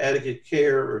provided adequate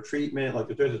care or treatment. Like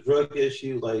if there's a drug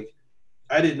issue, like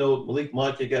I didn't know Malik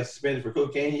Monk got suspended for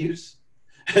cocaine use.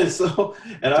 And so,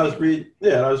 I was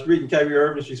reading Kyrie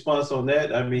Irving's response on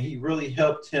that. I mean, he really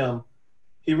helped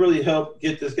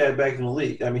get this guy back in the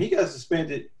league. I mean, he got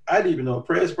suspended. I didn't even know.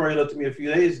 Prez brought it up to me a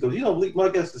few days ago. You know, Malik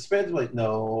Monk got suspended. I'm like,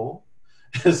 no.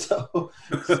 And so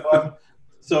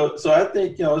I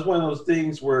think, you know, it's one of those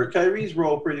things where Kyrie's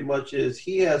role pretty much is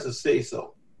he has a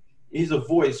say-so. He's a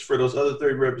voice for those other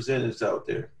 30 representatives out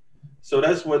there. So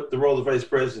that's what the role of the vice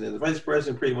president is. The vice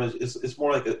president pretty much it's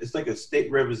more like a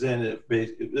state representative.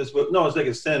 It's like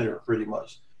a senator pretty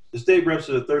much. The state reps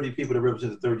are the 30 people that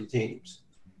represent the 30 teams.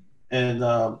 And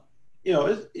Kyrie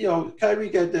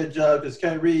got that job because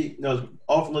Kyrie, is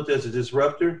often looked at as a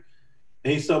disruptor,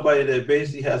 and he's somebody that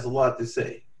basically has a lot to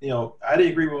say. You know, I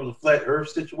didn't agree with the flat Earth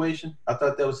situation. I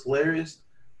thought that was hilarious.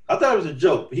 I thought it was a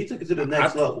joke, but he took it to the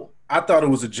next level. I thought it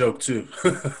was a joke too.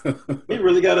 He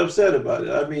really got upset about it.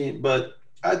 I mean, but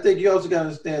I think you also got to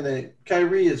understand that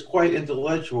Kyrie is quite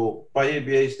intellectual by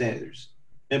NBA standards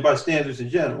and by standards in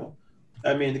general.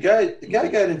 I mean, the guy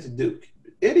got into Duke.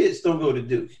 Idiots don't go to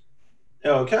Duke.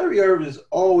 You know, Kyrie Irving has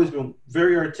always been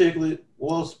very articulate,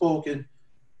 well-spoken,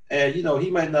 and, you know,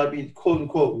 he might not be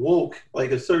quote-unquote woke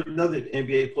like a certain other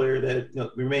NBA player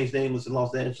that remains nameless in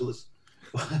Los Angeles.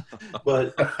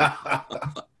 but I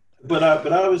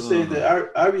would say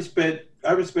that I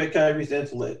respect Kyrie's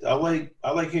intellect. I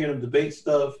like hearing him debate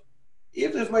stuff,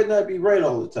 even if it might not be right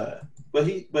all the time. But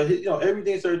he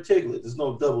everything's articulate. There's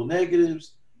no double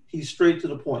negatives. He's straight to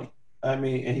the point. I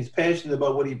mean, and he's passionate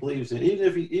about what he believes in. Even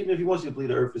if he wants you to believe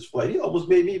the Earth is flat, he almost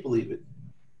made me believe it.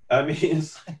 I mean,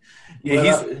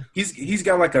 it's he's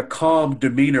got like a calm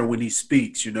demeanor when he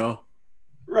speaks. You know,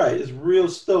 right? It's real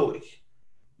stoic.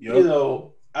 Yep. You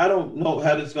know, I don't know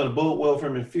how this is going to bode well for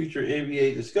him in future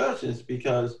NBA discussions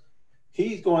because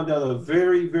he's going down a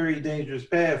very, very dangerous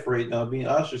path right now, being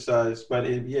ostracized by the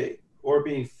NBA or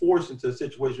being forced into a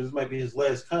situation. This might be his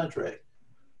last contract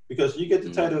because you get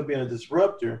the title of being a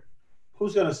disruptor.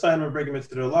 Who's going to sign him and bring him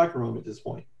into their locker room at this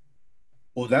point?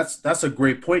 Well, that's a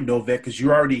great point, Novak, because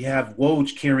you already have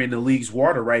Woj carrying the league's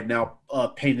water right now,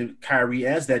 painting Kyrie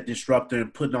as that disruptor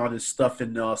and putting all this stuff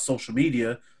in social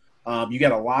media. You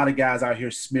got a lot of guys out here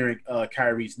smearing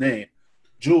Kyrie's name.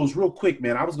 Jules, real quick,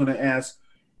 man, I was going to ask,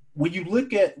 when you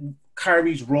look at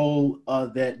Kyrie's role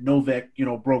that Novak,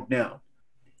 broke down,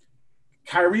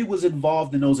 Kyrie was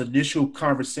involved in those initial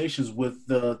conversations with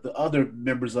the other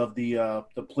members of the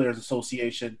Players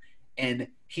Association, and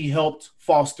he helped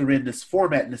foster in this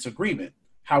format and this agreement.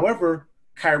 However,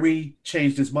 Kyrie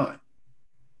changed his mind.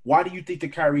 Why do you think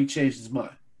that Kyrie changed his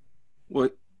mind? Well,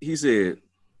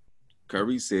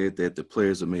 Kyrie said that the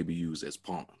players are maybe used as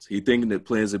pawns. He's thinking that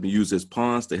players have been used as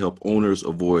pawns to help owners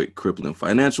avoid crippling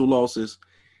financial losses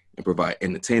and provide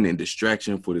entertainment and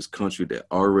distraction for this country that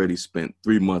already spent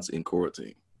 3 months in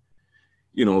quarantine.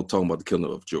 Talking about the killing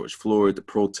of George Floyd, the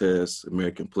protests,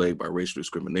 American plagued by racial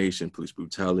discrimination, police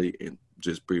brutality, and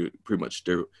just pretty much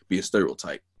being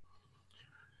stereotyped.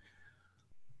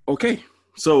 Okay,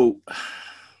 so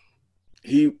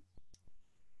I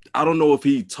don't know if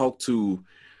he talked to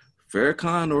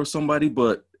Farrakhan or somebody,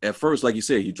 but at first, like you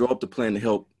said, he drew up the plan to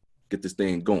help get this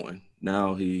thing going.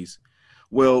 Now it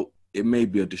may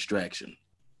be a distraction.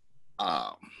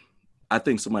 I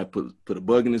think somebody put a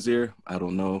bug in his ear. I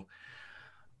don't know.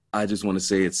 I just want to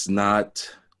say it's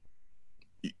not.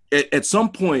 At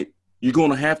some point, you're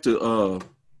gonna have to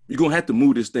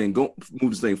move this thing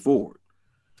forward.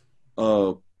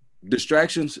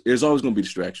 Distractions. There's always gonna be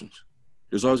distractions.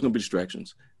 There's always gonna be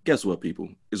distractions. Guess what, people?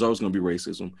 It's always gonna be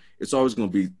racism. It's always gonna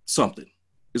be something.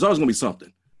 It's always gonna be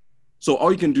something. So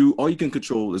all you can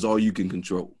control is all you can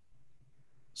control.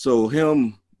 So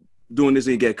him doing this,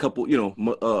 and get a couple,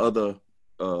 other.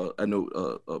 I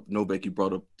know Novak, you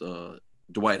brought up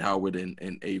Dwight Howard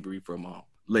and Avery from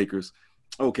Lakers.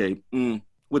 Okay,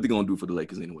 what they gonna do for the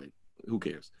Lakers anyway? Who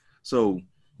cares? So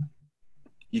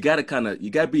you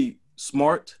gotta be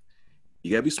smart.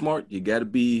 You gotta be smart. You gotta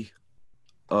be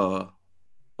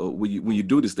when you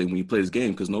do this thing, when you play this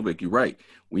game, because Novak, you're right.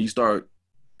 When you start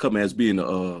coming as being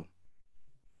a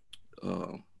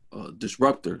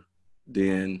disruptor,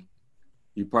 then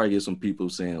you probably get some people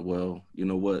saying, well, you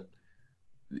know what?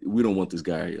 We don't want this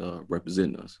guy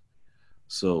representing us.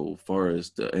 So far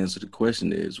as the answer to the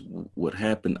question is, what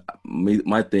happened,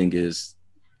 my thing is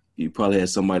he probably had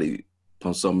somebody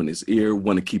pump something in his ear,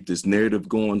 want to keep this narrative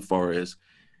going far as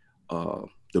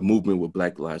the movement with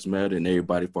Black Lives Matter and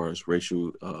everybody far as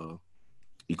racial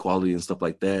equality and stuff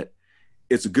like that.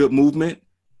 It's a good movement,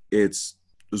 it's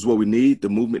what we need. The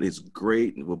movement is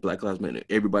great. What Black Lives Matter,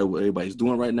 what everybody's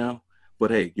doing right now.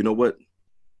 But hey, you know what?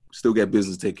 Still got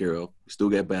business to take care of. Still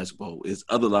got basketball. It's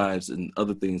other lives and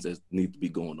other things that need to be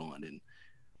going on. And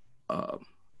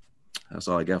that's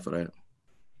all I got for that.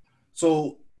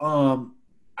 So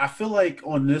I feel like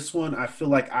on this one, I feel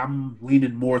like I'm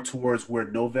leaning more towards where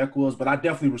Novak was, but I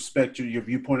definitely respect your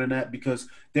viewpoint on that because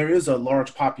there is a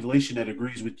large population that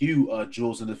agrees with you,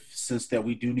 Jules, in the sense that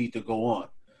we do need to go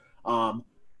on.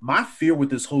 My fear with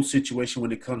this whole situation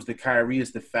when it comes to Kyrie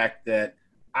is the fact that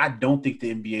I don't think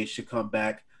the NBA should come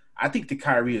back. I think that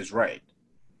Kyrie is right.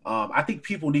 I think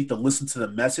people need to listen to the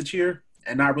message here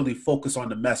and not really focus on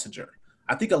the messenger.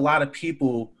 I think a lot of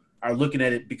people are looking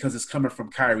at it because it's coming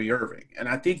from Kyrie Irving. And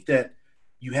I think that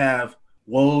you have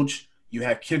Woj, you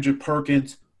have Kendrick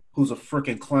Perkins, who's a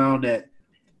freaking clown, that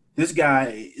this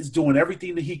guy is doing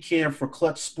everything that he can for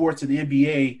Clutch Sports and the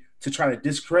NBA to try to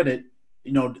discredit,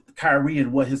 Kyrie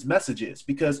and what his message is.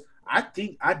 Because I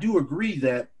do agree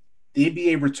that the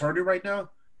NBA returning right now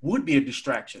would be a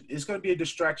distraction. It's going to be a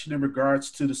distraction in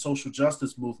regards to the social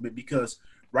justice movement because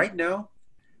right now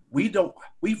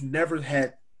we've never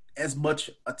had as much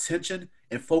attention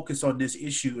and focus on this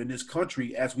issue in this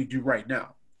country as we do right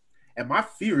now. And my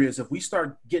fear is if we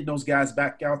start getting those guys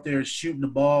back out there shooting the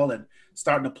ball and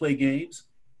starting to play games,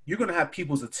 you're going to have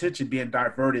people's attention being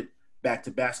diverted back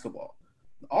to basketball.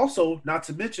 Also, not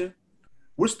to mention,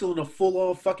 we're still in a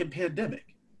full-on fucking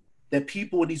pandemic that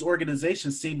people in these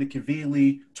organizations seem to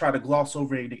conveniently try to gloss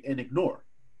over and ignore.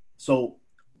 So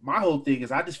my whole thing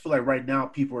is I just feel like right now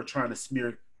people are trying to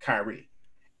smear Kyrie.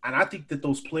 And I think that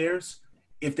those players,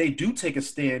 if they do take a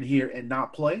stand here and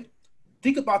not play,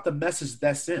 think about the message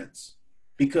that sends.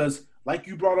 Because like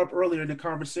you brought up earlier in the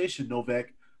conversation,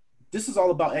 Novak, this is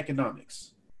all about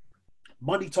economics.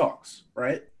 Money talks,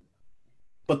 right?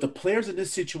 But the players in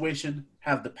this situation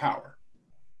have the power.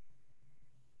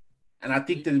 And I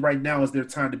think that right now is their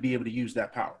time to be able to use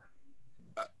that power.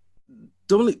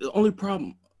 The only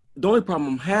problem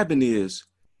I'm having is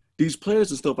these players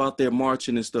and stuff out there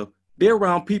marching and stuff. They're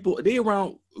around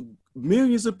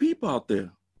millions of people out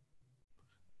there.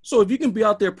 So if you can be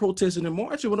out there protesting and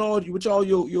marching with all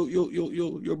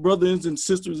your brothers and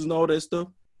sisters and all that stuff,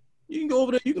 you can go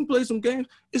over there. You can play some games.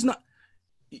 It's not.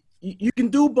 You can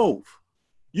do both.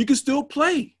 You can still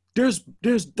play. There's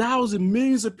thousands,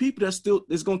 millions of people that's going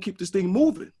to keep this thing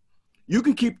moving. You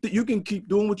can keep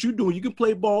doing what you're doing. You can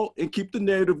play ball and keep the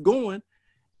narrative going.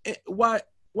 And why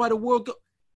the world go?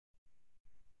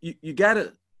 You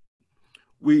gotta.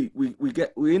 We're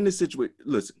in this situation.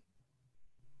 Listen,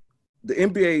 the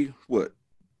NBA,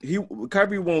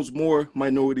 Kyrie wants more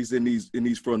minorities in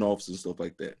these front offices and stuff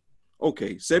like that.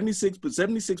 Okay,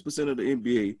 76% of the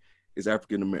NBA is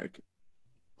African American.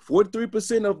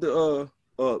 43% of the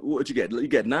what you get? You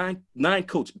got nine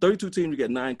coaches, 32 teams. You got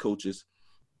 9 coaches.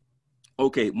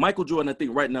 Okay, Michael Jordan, I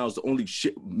think right now is the only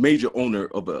major owner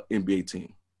of an NBA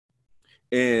team,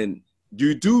 and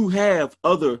you do have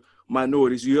other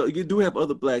minorities. You do have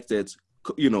other blacks that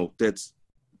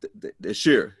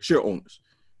share owners,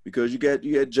 because you got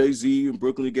Jay-Z in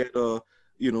Brooklyn. You got I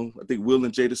think Will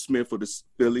and Jada Smith for the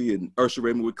Philly, and Usher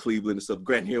Raymond with Cleveland and stuff.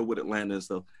 Grant Hill with Atlanta and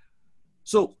stuff.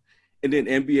 So, and then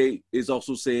NBA is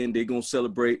also saying they're gonna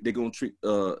celebrate. They're gonna treat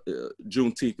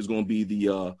Juneteenth is gonna be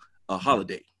the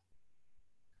holiday.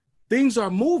 Things are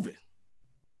moving.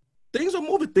 Things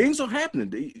are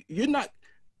happening.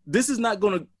 This is not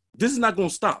gonna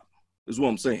stop. Is what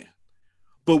I'm saying.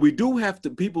 But we do have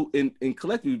to, people in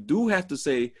collective do have to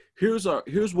say, here's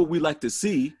what we like to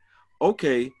see.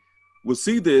 Okay, we'll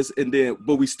see this,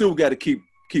 but we still got to keep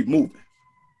moving.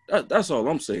 That's all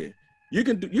I'm saying. You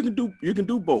can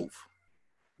do both.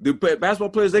 The basketball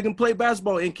players, they can play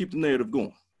basketball and keep the narrative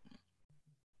going.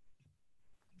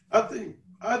 That's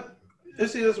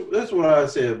what I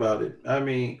say about it. I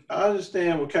mean, I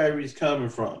understand where Kyrie's coming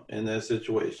from in that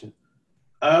situation.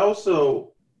 I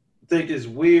also think it's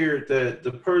weird that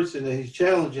the person that he's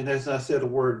challenging has not said a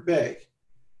word back.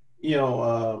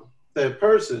 That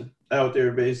person out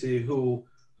there basically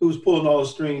who's pulling all the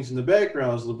strings in the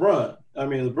background is LeBron. I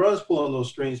mean, LeBron's pulling those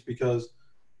strings because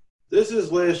this is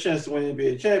his last chance to win an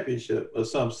NBA championship of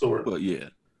some sort. But yeah.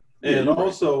 And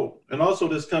also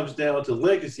this comes down to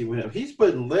legacy with him. He's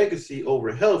putting legacy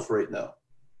over health right now.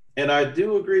 And I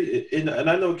do agree, and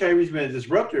I know Kyrie's been a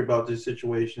disruptor about this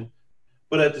situation,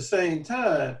 but at the same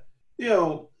time,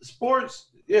 sports,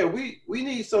 we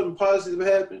need something positive to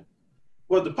happen.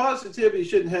 But the positivity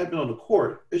shouldn't happen on the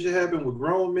court. It should happen with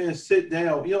grown men sit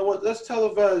down. You know what? Let's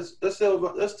televise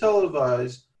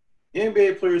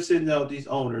NBA players sitting down with these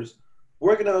owners,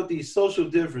 working out these social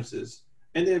differences,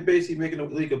 and then basically making the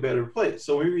league a better place.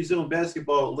 So when we resume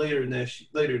basketball later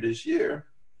this year,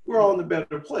 we're all in a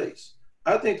better place.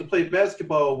 I think to play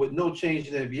basketball with no change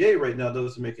in the NBA right now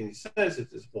doesn't make any sense at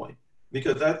this point,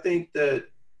 because I think that,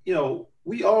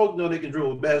 we all know they can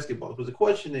dribble basketball. But the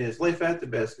question is, life after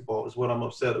basketball is what I'm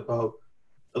upset about.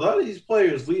 A lot of these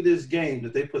players lead this game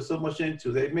that they put so much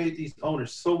into. They've made these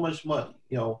owners so much money.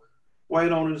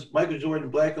 White owners, Michael Jordan,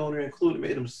 black owner included,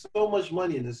 made them so much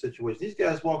money in this situation. These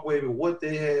guys walk away with what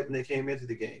they had when they came into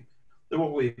the game. They walk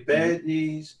away with bad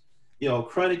knees,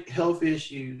 chronic health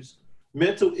issues,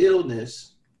 mental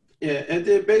illness, and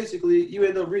then basically you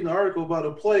end up reading an article about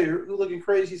a player who's looking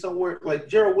crazy somewhere, like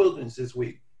Gerald Wilkins this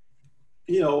week.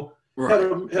 Had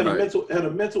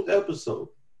a mental episode.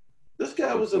 This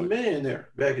guy was a millionaire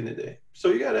back in the day. So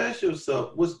you got to ask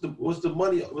yourself, was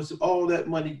all that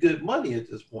money good money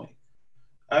at this point?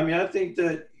 I mean, I think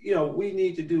that, we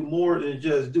need to do more than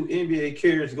just do NBA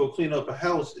cares and go clean up a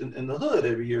house in the hood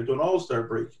every year during All-Star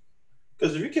break.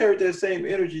 Because if you carried that same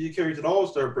energy you carry to the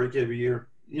All-Star break every year,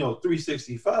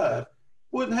 365,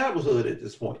 wouldn't have a hood at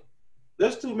this point.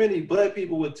 There's too many black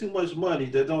people with too much money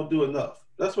that don't do enough.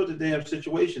 That's what the damn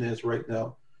situation is right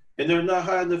now. And they're not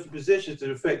high enough in positions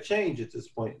to affect change at this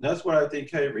point. And that's what I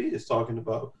think Kyrie is talking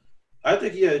about. I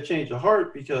think he had a change of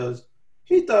heart because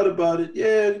he thought about it.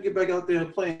 Yeah, get back out there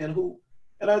and play and hoop.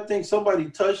 And I think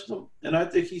somebody touched him, and I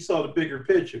think he saw the bigger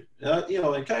picture. And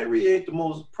and Kyrie ain't the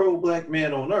most pro-black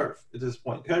man on earth at this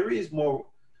point. Kyrie is more.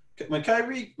 When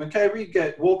Kyrie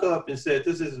woke up and said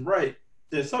this isn't right,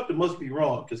 then something must be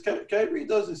wrong, because Kyrie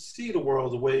doesn't see the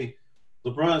world the way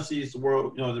LeBron sees the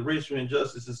world. The racial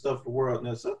injustice and stuff in the world.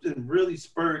 Now something really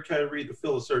spurred Kyrie to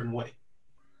feel a certain way.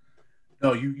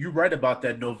 No, you're right about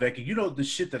that, Novak. And the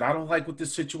shit that I don't like with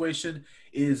this situation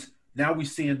is now we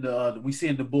seeing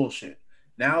the bullshit.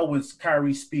 Now when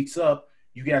Kyrie speaks up,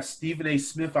 you got Stephen A.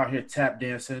 Smith out here tap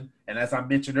dancing, and as I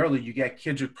mentioned earlier, you got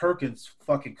Kendrick Perkins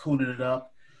fucking cooning it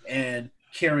up and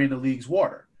carrying the league's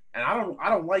water. And I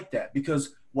don't like that,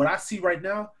 because what I see right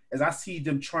now is I see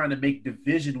them trying to make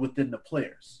division within the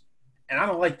players. And I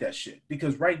don't like that shit,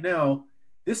 because right now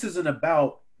this isn't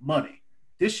about money.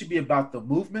 This should be about the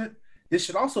movement. This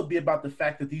should also be about the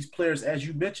fact that these players, as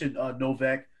you mentioned,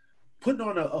 Novak, putting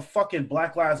on a fucking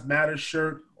Black Lives Matter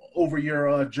shirt over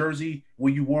your jersey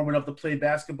when you warming up to play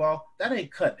basketball, that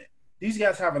ain't cutting it. These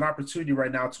guys have an opportunity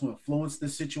right now to influence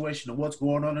this situation and what's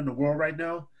going on in the world right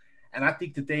now. And I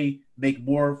think that they make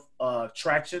more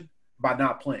traction by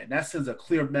not playing. That sends a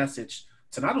clear message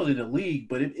to not only the league,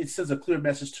 but it sends a clear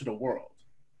message to the world.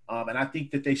 And I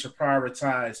think that they should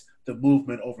prioritize the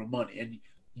movement over money. And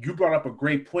you brought up a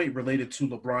great point related to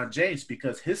LeBron James,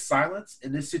 because his silence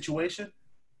in this situation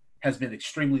has been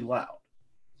extremely loud.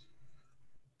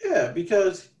 Yeah,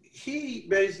 because he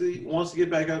basically wants to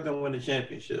get back out there and win the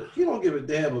championship. He don't give a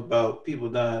damn about people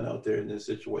dying out there in this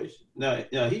situation. Now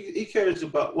he cares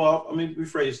about, let me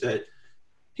rephrase that.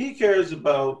 He cares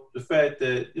about the fact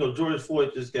that, George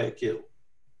Floyd just got killed.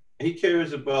 He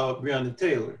cares about Breonna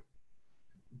Taylor.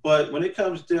 But when it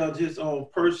comes down to his own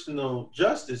personal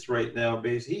justice right now,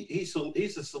 basically, he's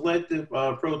a selective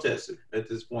protester at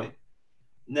this point.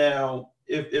 Now,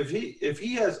 if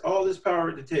he has all this power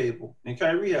at the table, and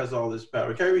Kyrie has all this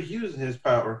power, Kyrie's using his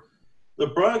power,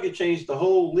 LeBron could change the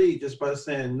whole league just by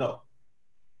saying no.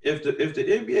 If the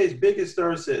NBA's biggest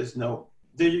star says no,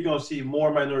 then you're going to see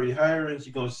more minority hirings.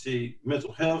 You're going to see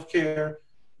mental health care.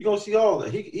 You're going to see all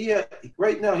that.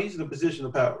 Right now, he's in a position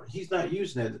of power. He's not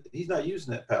using that. He's not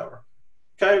using that power.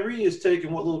 Kyrie is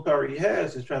taking what little power he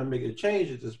has and trying to make a change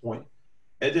at this point.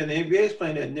 And then the NBA is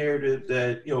playing that narrative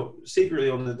that, secretly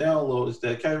on the down low, is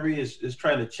that Kyrie is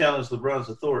trying to challenge LeBron's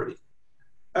authority.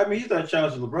 I mean, he's not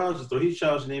challenging LeBron's authority. He's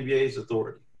challenging the NBA's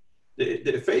authority.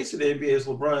 The face of the NBA is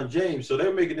LeBron James, so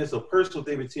they're making this a personal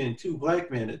thing between two black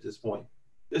men at this point.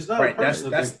 It's not right. A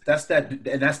personal thing. That's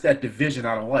that division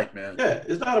I don't like, man. Yeah,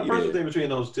 it's not a personal thing between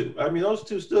those two. I mean, those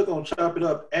two still gonna chop it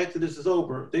up after this is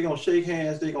over. They're gonna shake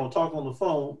hands. They're gonna talk on the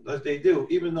phone like they do,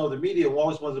 even though the media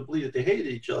always wants to believe that they hated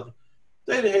each other.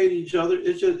 They didn't hate each other.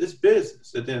 It's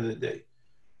business at the end of the day.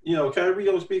 Kyrie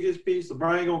gonna speak his piece.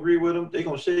 LeBron ain't gonna agree with him. They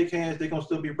gonna shake hands. They gonna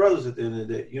still be brothers at the end of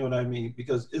the day. You know what I mean?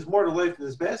 Because it's more to life than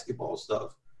this basketball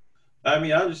stuff. I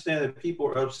mean, I understand that people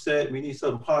are upset. We need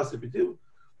something positive to do.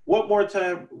 What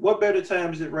better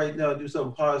time is it right now to do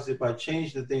something positive by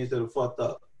changing the things that are fucked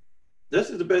up? This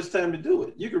is the best time to do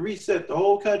it. You can reset the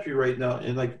whole country right now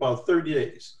in like about 30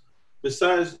 days.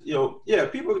 Besides,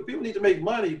 people need to make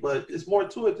money, but it's more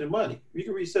to it than money. You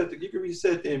can reset the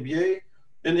NBA,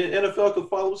 and the NFL could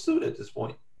follow suit at this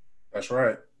point. That's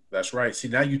right. That's right. See,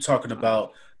 now you're talking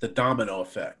about the domino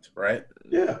effect, right?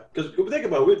 Yeah, because think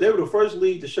about it, they were the first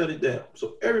league to shut it down,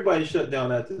 so everybody shut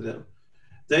down after them.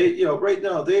 They, right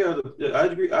now they are the. I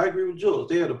agree with Jules.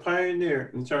 They are the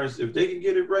pioneer in terms of if they can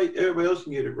get it right, everybody else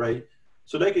can get it right,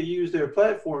 so they can use their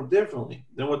platform differently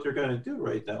than what they're going to do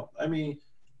right now. I mean,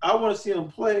 I want to see them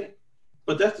play,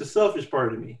 but that's the selfish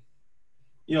part of me.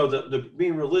 The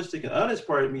being realistic and honest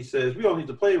part of me says we don't need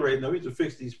to play right now. We need to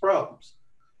fix these problems.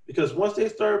 Because once they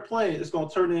start playing, it's going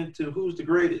to turn into who's the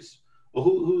greatest or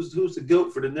who's the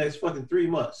GOAT for the next fucking 3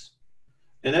 months.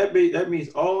 And that means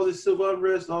all this civil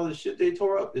unrest and all this shit they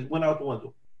tore up, it went out the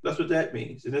window. That's what that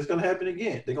means. And it's going to happen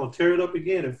again. They're going to tear it up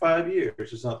again in 5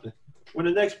 years or something when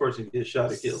the next person gets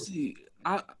shot or killed. See,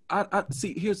 I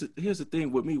see. Here's the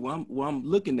thing with me. What I'm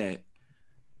looking at,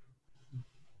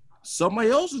 somebody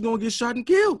else is going to get shot and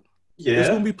killed. Yeah. There's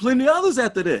going to be plenty of others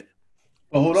after that.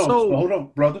 But hold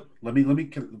on, brother. Let me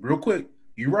real quick.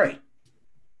 You're right,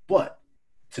 but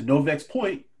to Novak's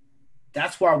point,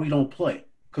 that's why we don't play,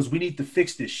 because we need to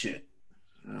fix this shit.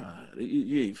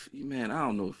 Man, I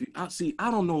don't know if you. I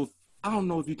don't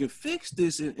know if you can fix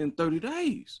this in 30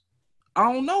 days. I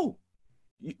don't know.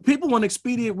 People want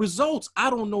expedient results. I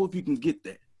don't know if you can get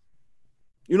that.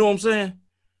 You know what I'm saying?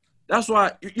 That's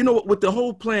why, with the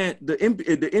whole plan, the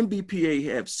NBPA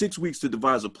have 6 weeks to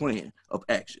devise a plan of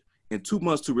action and 2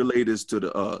 months to relay this to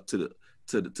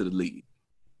the league.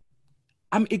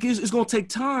 I mean, it's going to take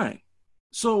time.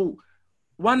 So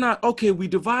why not? Okay, we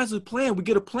devise a plan. We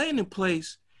get a plan in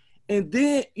place, and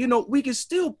then we can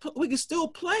still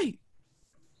play.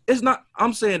 It's not.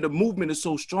 I'm saying the movement is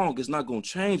so strong. It's not going to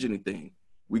change anything.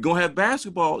 We're going to have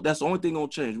basketball. That's the only thing going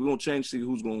to change. We're going to change to see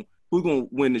who's going to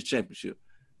win this championship.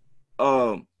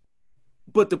 But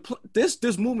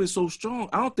this movement is so strong.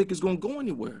 I don't think it's going to go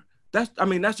anywhere. That's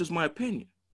just my opinion.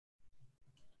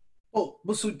 Oh,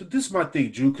 but this is my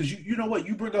thing, Drew, because you know what?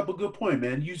 You bring up a good point,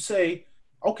 man. You say,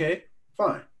 okay,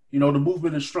 fine. The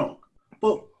movement is strong.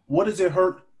 But what does it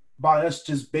hurt by us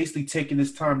just basically taking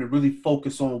this time to really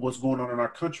focus on what's going on in our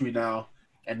country now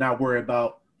and not worry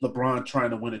about LeBron trying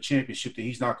to win a championship that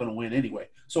he's not going to win anyway?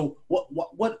 So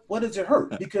what does it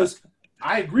hurt? Because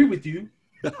I agree with you.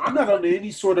 I'm not under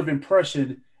any sort of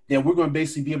impression that we're going to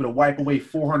basically be able to wipe away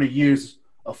 400 years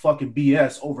of fucking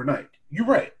BS overnight. You're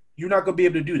right. You're not going to be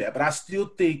able to do that. But I still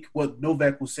think what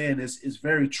Novak was saying is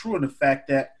very true in the fact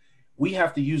that we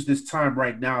have to use this time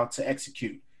right now to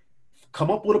execute. Come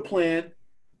up with a plan.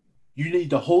 You need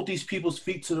to hold these people's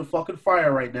feet to the fucking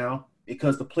fire right now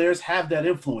because the players have that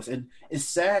influence. And it's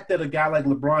sad that a guy like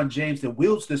LeBron James that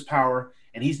wields this power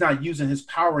and he's not using his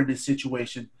power in this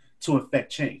situation to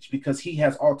affect change because he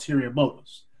has ulterior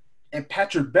motives. And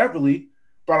Patrick Beverley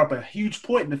brought up a huge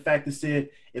point in the fact that said,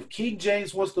 if King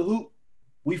James wants to hoop,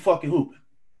 we fucking hooping.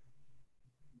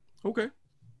 Okay.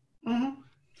 Mm-hmm.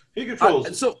 He controls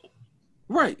it.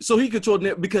 So he controlled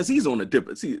it because he's on a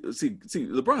different. See,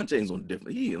 LeBron James on a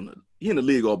different. He in the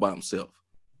league all by himself.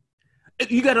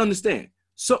 You got to understand.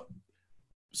 So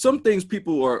some things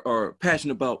people are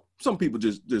passionate about. Some people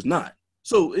just not.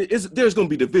 So there's going to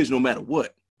be division no matter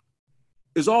what.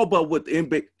 It's all about what the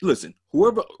NBA. Listen,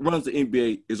 whoever runs the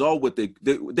NBA is all what they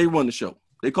run the show.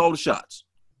 They call the shots.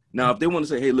 Now, if they want to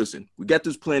say, hey, listen, we got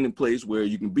this plan in place where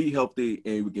you can be healthy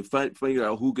and we can figure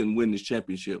out who can win this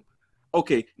championship.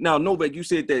 Okay, now Novak, you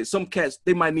said that some cats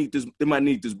they might need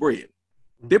this bread.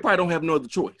 They probably don't have no other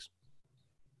choice.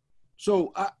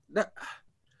 So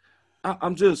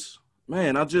I'm just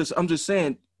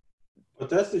saying. But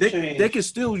that's the change. They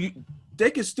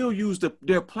can still use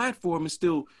their platform and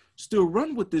still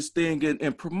run with this thing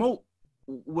and promote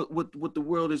what the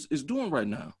world is doing right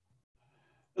now.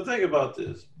 But think about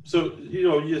this. So,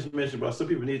 you just mentioned about some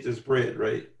people need this bread,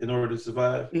 right, in order to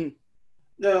survive. Mm.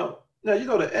 Now,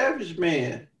 the average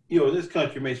man, in this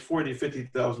country makes $40,000 to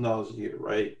 $50,000 a year,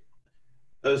 right?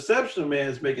 An exceptional man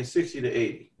is making 60 to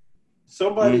 80.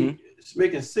 Somebody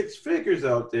making six figures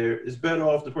out there is better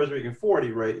off than the person making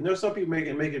 40, right? And there's some people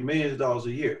making millions of dollars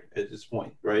a year at this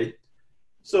point, right?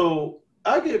 So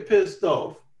I get pissed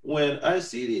off when I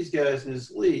see these guys in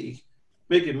this league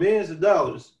making millions of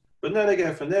dollars, but now they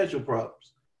got financial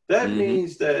problems. That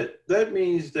means that the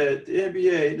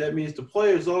NBA, that means the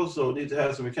players also need to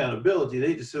have some accountability. They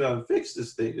need to sit down and fix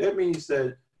this thing. That means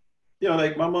that,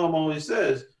 like my mom always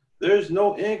says, there's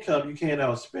no income you can't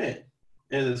outspend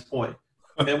at this point.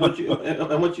 And what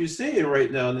you're seeing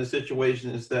right now in this situation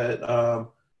is that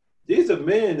these are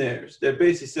millionaires that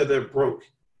basically said they're broke,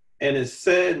 and it's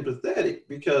sad and pathetic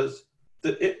because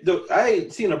I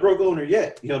ain't seen a broke owner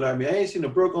yet. You know what I mean? I ain't seen a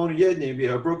broke owner yet in the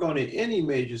NBA, a broke owner in any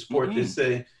major sport that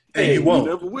say, "Hey, you won't.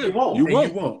 You won't. You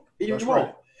won't. You That's won't."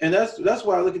 Right. And that's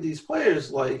why I look at these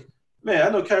players like, man, I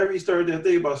know Kyrie started that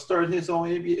thing about starting his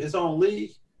own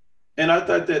league. And I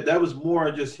thought that was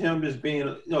more just him just being,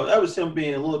 that was him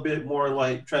being a little bit more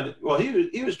like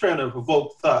he was trying to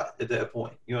provoke thought at that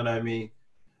point. You know what I mean?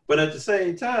 But at the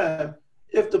same time,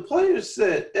 if the players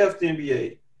said F the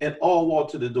NBA and all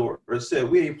walked to the door or said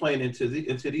we ain't playing into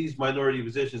these minority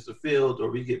positions of field, or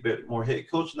we get more head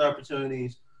coaching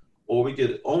opportunities, or we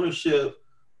get ownership,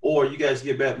 or you guys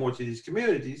get back more to these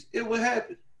communities, it would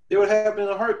happen. It would happen in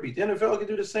a heartbeat. The NFL can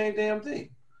do the same damn thing.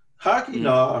 Hockey,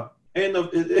 nah. Ain't no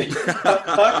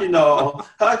hockey, no.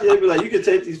 Hockey, they be like, you can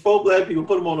take these 4 black people,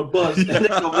 put them on a bus, and they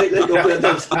go play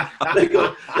another sport.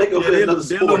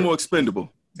 They're a little more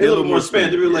expendable. They're a little more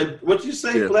expendable. They're like, what you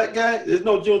say, black guy? There's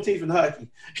no Juneteenth in hockey.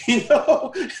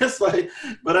 It's like,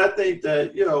 but I think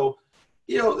that,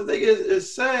 the thing is,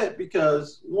 it's sad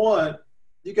because, one,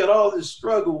 you got all this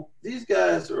struggle. These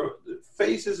guys are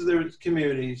faces of their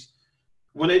communities.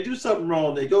 When they do something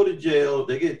wrong, they go to jail,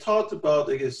 they get talked about,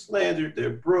 they get slandered, they're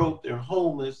broke, they're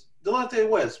homeless. Delonte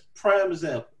West, prime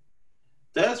example.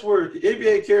 That's where the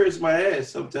NBA carries my ass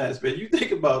sometimes, man. You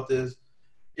think about this.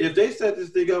 If they set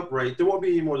this thing up right, there won't be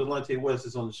any more Delonte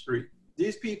Wests on the street.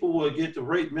 These people will get the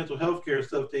right mental health care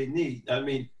stuff they need. I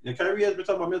mean, Kyrie has been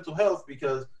talking about mental health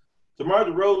because DeMar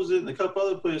DeRozan and a couple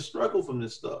other players struggle from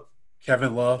this stuff.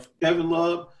 Kevin Love.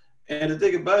 And the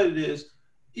thing about it is,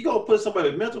 you're going to put somebody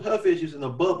with mental health issues in a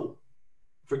bubble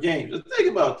for games. Think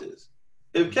about this.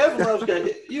 If Kevin Love's got,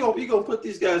 you're going to put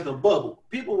these guys in a bubble.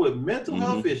 People with mental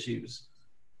health issues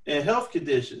and health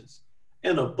conditions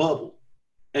in a bubble.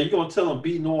 And you're going to tell them,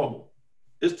 be normal.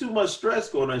 There's too much stress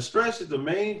going on. Stress is the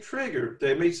main trigger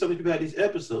that makes some people have these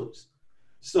episodes.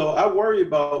 So I worry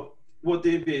about what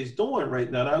the NBA is doing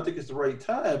right now. And I don't think it's the right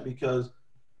time because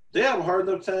they have a hard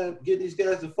enough time getting these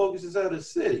guys to focus inside the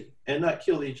city and not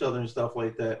kill each other and stuff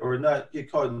like that, or not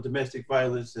get caught in domestic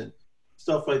violence and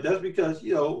stuff like that. That's because,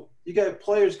 you got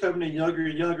players coming in younger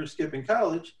and younger, skipping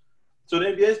college. So the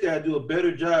NBA's got to do a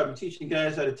better job of teaching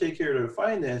guys how to take care of their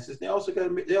finances. They also got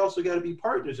to be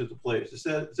partners with the players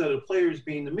instead of the players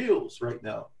being the mules right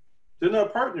now. They're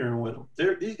not partnering with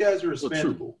them. These guys are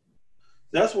expendable.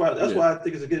 That's why I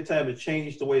think it's a good time to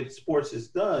change the way that sports is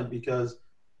done, because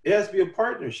it has to be a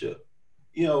partnership.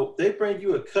 They bring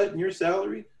you a cut in your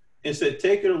salary and said,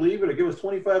 take it or leave it, or give us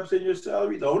 25% of your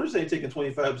salary. The owners ain't taking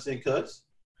 25% cuts.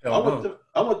 I want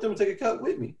them to take a cut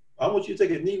with me. I want you to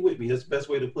take a knee with me. That's the best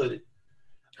way to put it.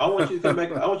 I want you to come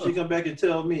back. I want you to come back and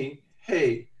tell me,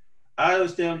 hey, I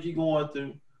understand what you're going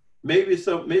through.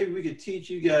 Maybe we could teach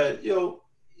you guys.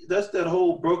 That's that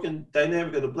whole broken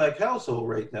dynamic of the black household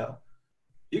right now.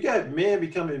 You got men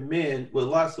becoming men with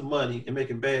lots of money and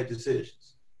making bad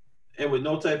decisions, and with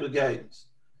no type of guidance.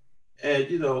 And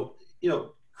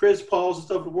Chris Paul's and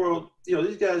stuff in the world.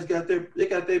 These guys got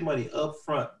their money up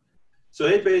front, so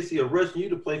they basically are rushing you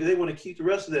to play because they want to keep the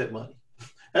rest of that money.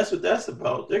 That's what that's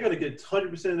about. They're going to get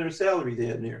 100% of their salary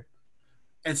damn near.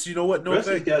 And so you know what? The rest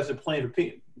of these guys are playing for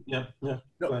Yeah. No,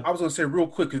 I was going to say real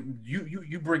quick,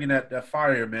 you bringing that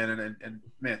fire, man, and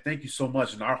man, thank you so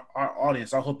much. And our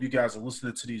audience, I hope you guys are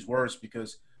listening to these words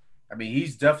because, I mean,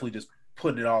 he's definitely just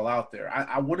putting it all out there.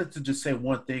 I wanted to just say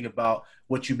one thing about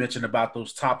what you mentioned about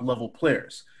those top level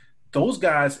players. Those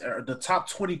guys are the top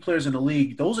 20 players in the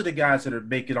league. Those are the guys that are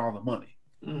making all the money.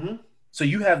 Mm-hmm. So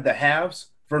you have the haves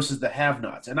versus the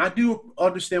have-nots. And I do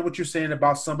understand what you're saying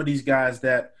about some of these guys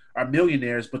that are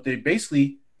millionaires, but they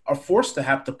basically are forced to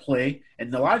have to play.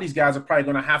 And a lot of these guys are probably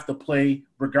going to have to play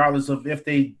regardless of if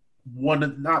they want to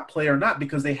not play or not,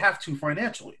 because they have to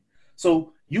financially.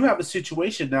 So you have a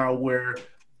situation now where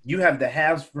you have the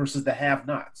haves versus the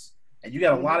have-nots. And you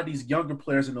got a lot of these younger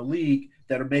players in the league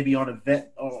that are maybe on a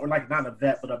vet, or like not a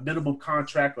vet, but a minimum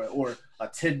contract or a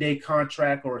 10-day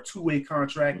contract or a 2-way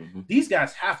contract. Mm-hmm. These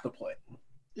guys have to play.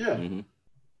 Yeah. Mm-hmm.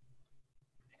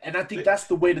 And I think that's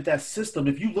the way that system,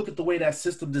 if you look at the way that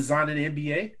system designed in the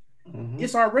NBA,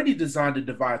 it's already designed to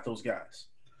divide those guys.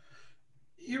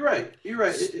 You're right.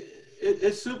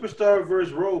 It's superstar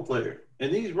versus role player.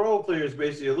 And these role players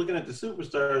basically are looking at the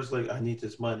superstars like, I need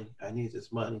this money.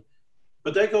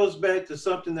 But that goes back to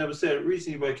something that was said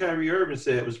recently by Kyrie Irving.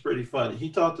 Said it was pretty funny. He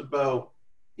talked about,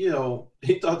 he called it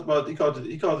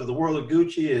the world of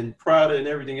Gucci and Prada and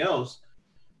everything else.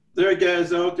 There are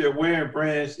guys out there wearing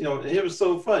brands, and it was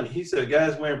so funny. He said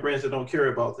guys wearing brands that don't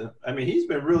care about them. I mean, he's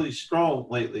been really strong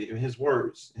lately in his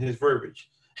words, in his verbiage.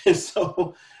 And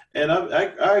so, and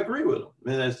I agree with him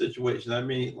in that situation. I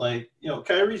mean,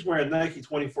 Kyrie's wearing Nike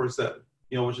 24/7,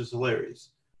 which is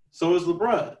hilarious. So is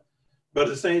LeBron. But at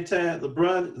the same time,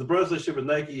 LeBron's relationship with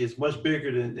Nike is much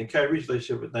bigger than Kyrie's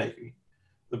relationship with Nike.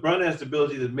 LeBron has the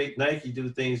ability to make Nike do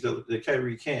things that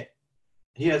Kyrie can't.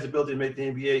 He has the ability to make the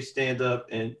NBA stand up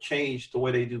and change the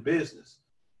way they do business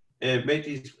and make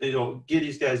these, get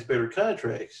these guys better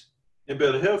contracts and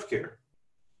better health care.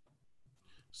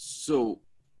 So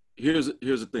here's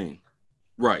the thing.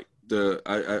 Right.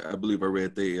 I believe I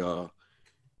read they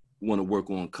want to work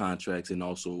on contracts and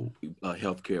also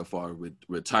health care for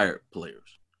retired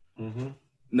players. Mm-hmm.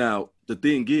 Now, the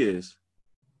thing is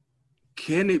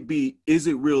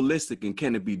it realistic and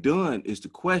can it be done is the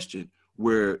question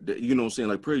where, you know what I'm saying,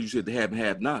 like Perez, you said, the have and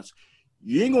have-nots.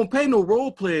 You ain't going to pay no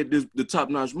role player the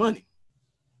top-notch money.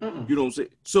 Mm-mm. You know what I'm saying?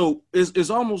 So it's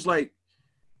almost like,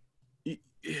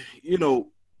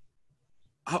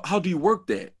 how do you work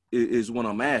that is what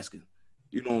I'm asking.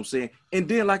 You know what I'm saying? And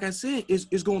then, like I said,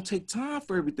 it's going to take time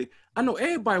for everything. I know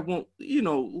everybody want, we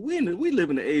live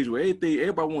in an age where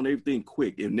everybody want everything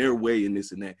quick in their way and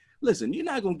this and that. Listen, you're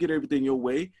not going to get everything your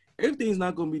way. Everything's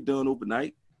not going to be done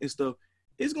overnight and stuff.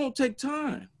 It's going to take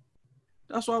time.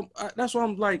 That's why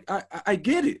I'm like, I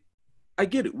get it. I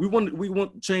get it. We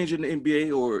want change in the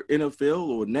NBA or NFL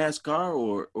or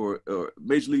NASCAR or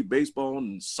Major League Baseball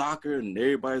and soccer, and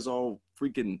everybody's all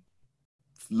freaking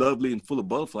lovely and full of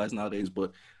butterflies nowadays.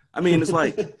 But I mean, it's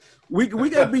like we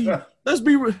gotta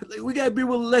be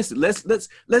realistic.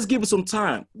 Let's give it some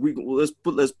time. Let's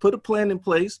put a plan in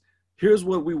place. Here's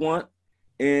what we want,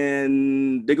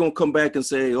 and they're gonna come back and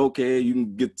say, okay, you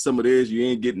can get some of this, you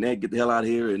ain't getting that, get the hell out of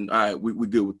here, and all right, we're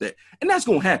good with that. And that's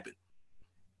gonna happen.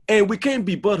 And we can't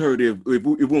be butthurt if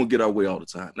we won't get our way all the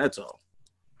time. That's all.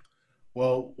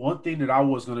 Well, one thing that I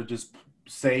was going to just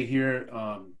say here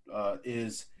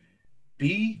is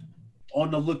be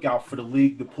on the lookout for the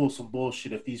league to pull some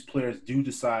bullshit if these players do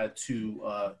decide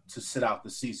to sit out the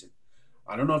season.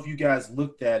 I don't know if you guys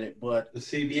looked at it, but the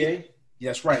CBA?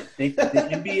 Yes, right. The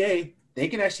NBA, they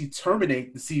can actually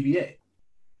terminate the CBA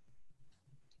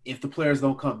if the players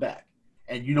don't come back.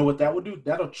 And you know what that would do?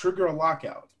 That'll trigger a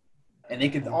lockout. And they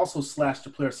can also slash the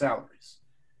player salaries.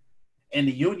 And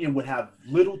the union would have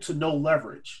little to no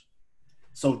leverage.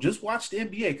 So just watch the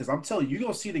NBA, because I'm telling you, you're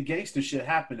going to see the gangster shit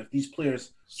happen if these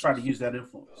players try to use that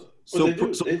influence. So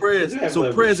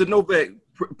Prez and Novak,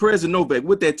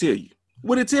 what'd that tell you?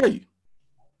 What'd it tell you?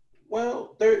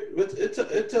 Well,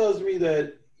 it tells me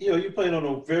that, you're playing on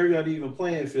a very uneven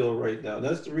playing field right now.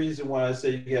 That's the reason why I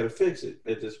say you got to fix it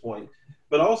at this point.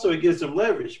 But also it gives them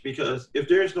leverage, because if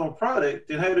there's no product,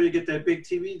 then how do you get that big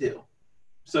TV deal?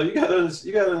 So you got to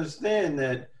understand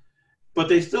that. But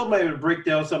they still might even break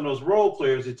down some of those role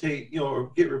players to take,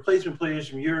 or get replacement players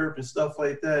from Europe and stuff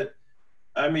like that.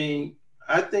 I mean,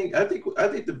 I think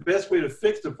the best way to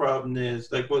fix the problem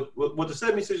is like what the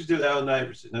 76ers did with Allen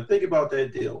Iverson. Now think about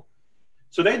that deal.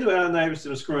 So they knew Allen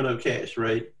Iverson was screwing up cash,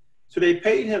 right? So they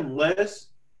paid him less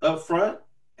up front,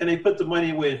 and they put the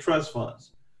money away in trust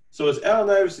funds. So as Allen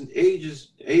Iverson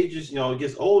ages,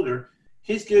 gets older,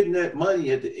 he's getting that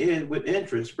money at the end with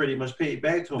interest pretty much paid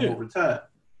back to him over time.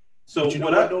 So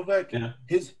but Novak? Yeah.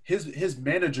 His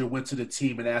manager went to the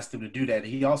team and asked him to do that.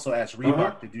 He also asked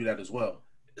Reebok to do that as well.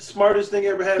 Smartest thing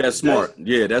ever happened. That's smart.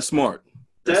 That's smart.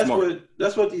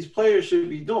 That's what these players should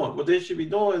be doing. What they should be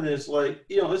doing is like,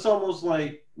 it's almost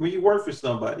like when you work for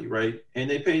somebody, right? And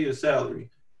they pay you a salary,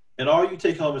 and all you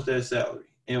take home is that salary.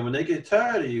 And when they get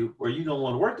tired of you, or you don't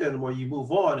want to work there anymore, you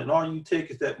move on, and all you take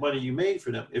is that money you made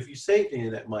for them. If you saved any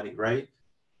of that money, right?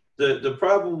 The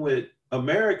problem with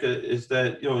America is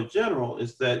that, in general,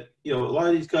 is that, a lot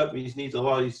of these companies need a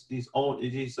lot of these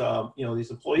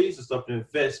employees and stuff to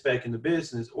invest back in the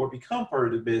business or become part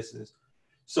of the business.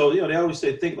 So, they always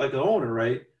say think like an owner,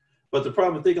 right? But the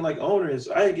problem with thinking like an owner is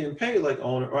I ain't getting paid like an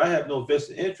owner, or I have no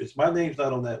vested interest. My name's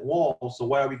not on that wall, so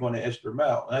why are we going to extra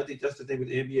mile? And I think that's the thing with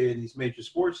the NBA and these major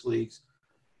sports leagues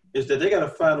is that they got to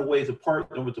find a way to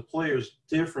partner with the players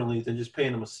differently than just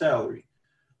paying them a salary.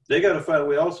 They got to find a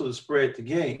way also to spread the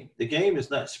game. The game is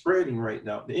not spreading right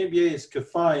now. The NBA is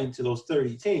confined to those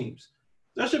 30 teams.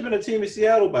 There should have been a team in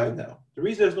Seattle by now. The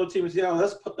reason there's no team in Seattle,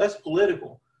 that's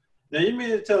political. Now, you mean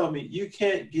to tell me you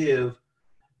can't give,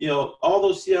 all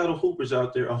those Seattle Hoopers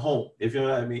out there a home, if you know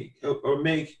what I mean,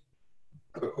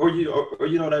 or you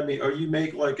know what I mean, or you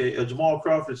make like a Jamal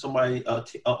Crawford, somebody, a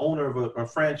owner of a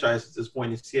franchise at this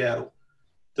point in Seattle,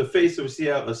 the face of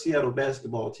a Seattle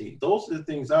basketball team. Those are the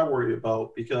things I worry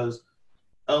about, because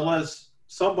unless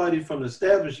somebody from the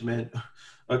establishment,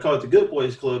 I call it the Good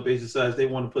Boys Club, basically decides they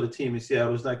want to put a team in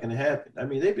Seattle, it's not going to happen. I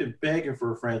mean, they've been begging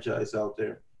for a franchise out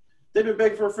there. They've been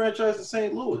begging for a franchise in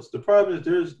St. Louis. The problem is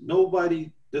there's nobody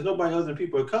other than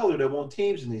people of color that want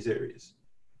teams in these areas.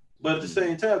 But at the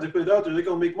same time, if they put it out there, they're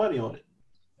going to make money on it.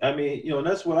 I mean, and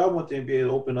that's what I want the NBA to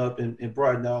open up and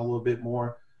broaden out a little bit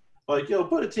more. Like,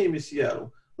 put a team in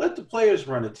Seattle. Let the players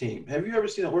run a team. Have you ever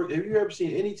seen it work? Have you ever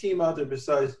seen any team out there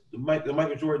besides the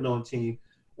Michael Jordan owned team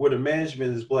where the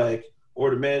management is black or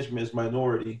the management is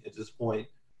minority at this point,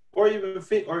 or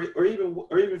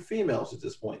even females at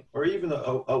this point, or even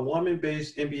a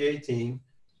woman-based NBA team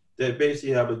that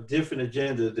basically have a different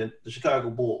agenda than the Chicago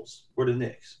Bulls or the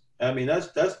Knicks? I mean,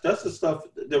 that's the stuff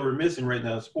that we're missing right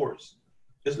now in sports.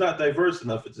 It's not diverse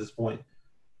enough at this point.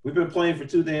 We've been playing for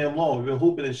too damn long. We've been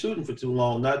hooping and shooting for too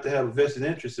long not to have a vested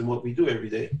interest in what we do every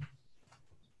day.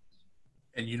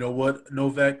 And you know what,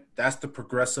 Novak? That's the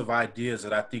progressive ideas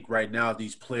that I think right now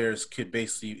these players could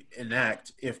basically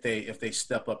enact if they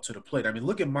step up to the plate. I mean,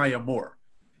 look at Maya Moore.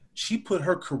 She put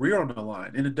her career on the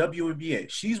line in the WNBA.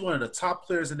 She's one of the top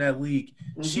players in that league.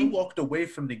 Mm-hmm. She walked away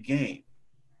from the game,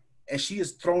 and she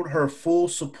has thrown her full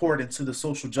support into the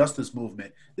social justice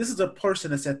movement. This is a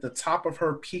person that's at the top of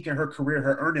her peak in her career,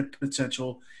 her earning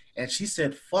potential, and she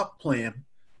said, fuck playing,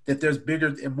 that there's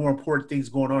bigger and more important things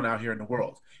going on out here in the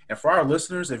world. And for our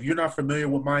listeners, if you're not familiar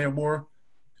with Maya Moore,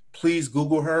 please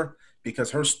Google her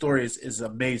because her story is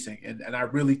amazing. And I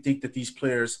really think that these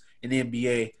players in the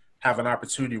NBA have an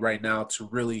opportunity right now to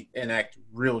really enact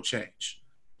real change.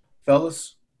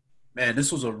 Fellas, man,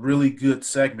 this was a really good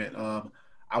segment.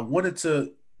 I wanted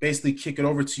to basically kick it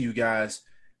over to you guys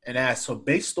and ask, so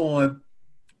based on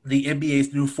the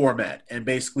NBA's new format and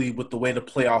basically with the way the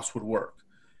playoffs would work,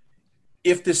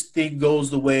 if this thing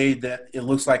goes the way that it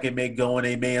looks like it may go and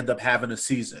they may end up having a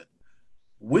season,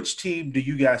 which team do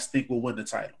you guys think will win the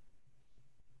title?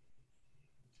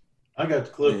 I got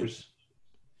the Clippers.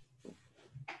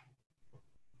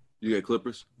 You got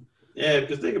Clippers? Yeah,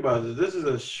 because think about it. This is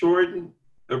a shortened,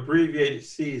 abbreviated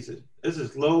season. This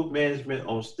is load management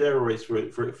on steroids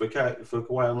for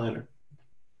Kawhi Leonard.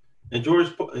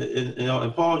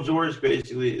 And Paul George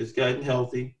basically is getting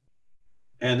healthy.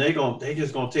 And they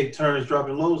just gonna take turns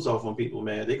dropping loads off on people,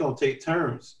 man. They're gonna take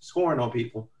turns scoring on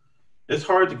people. It's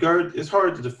hard to guard. It's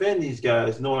hard to defend these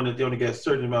guys, knowing that they only got a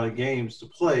certain amount of games to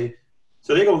play.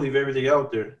 So they're gonna leave everything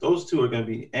out there. Those two are gonna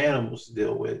be animals to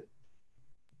deal with.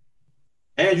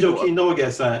 And Joakim Noah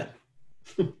got signed.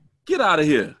 Get out of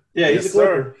here! Yeah, he's a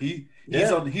Clipper.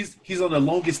 He's on the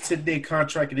longest 10-day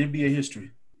contract in NBA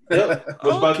history. Yep.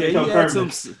 Okay,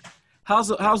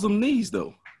 how's them knees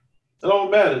though? It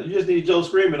don't matter. You just need Joe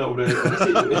screaming over there.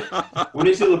 When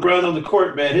you see LeBron on the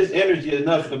court, man, his energy is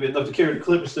enough to carry the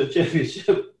Clippers to the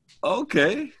championship.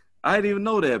 Okay. I didn't even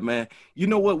know that, man. You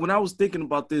know what? When I was thinking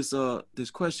about this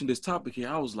topic here,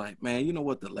 I was like, man, you know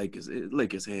what? The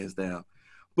Lakers hands down.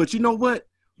 But you know what?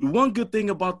 The one good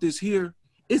thing about this here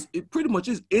is it pretty much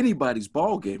is anybody's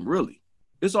ball game, really.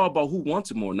 It's all about who wants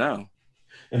it more now.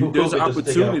 There's an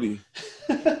opportunity.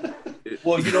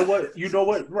 Well, you know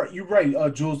what? Right, you're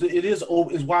right, Jules. It is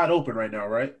wide open right now,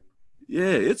 right?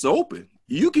 Yeah, it's open.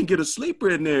 You can get a sleeper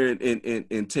in there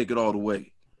and take it all the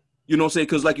way. You know what I'm saying?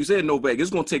 Because like you said, Novak,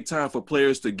 it's going to take time for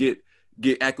players to get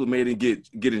acclimated,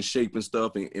 get in shape and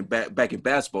stuff, and back in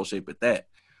basketball shape at that.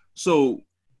 So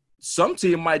some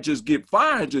team might just get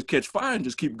fire and just catch fire and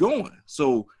just keep going.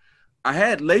 So I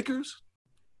had Lakers.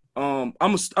 I'm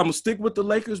gonna stick with the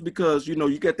Lakers because you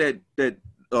got that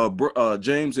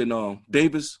James and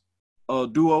Davis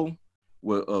duo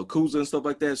with Kuzma and stuff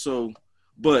like that. So,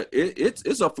 but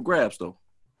it's up for grabs though.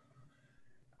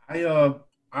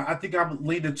 I think I'm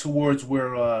leaning towards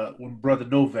where Brother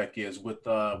Novak is with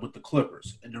the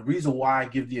Clippers, and the reason why I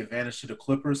give the advantage to the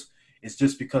Clippers is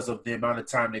just because of the amount of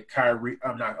time that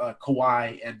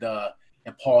Kawhi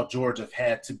and Paul George have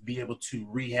had to be able to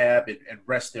rehab and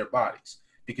rest their bodies.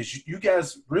 Because you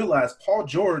guys realize Paul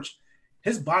George,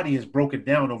 his body has broken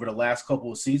down over the last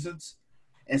couple of seasons.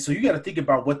 And so you got to think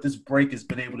about what this break has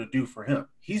been able to do for him.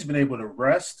 He's been able to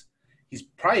rest. He's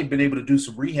probably been able to do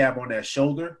some rehab on that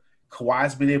shoulder.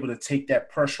 Kawhi's been able to take that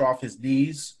pressure off his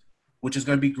knees, which is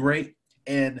going to be great.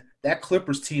 And that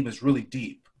Clippers team is really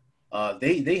deep.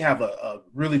 They have a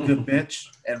really good bench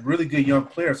and really good young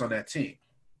players on that team.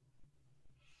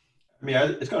 I mean,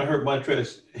 it's going to hurt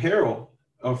Montrezl Harrell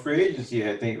on free agency,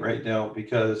 I think, right now,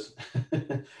 because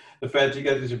the fact you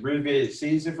got this abbreviated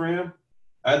season for him,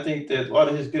 I think that a lot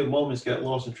of his good moments got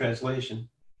lost in translation.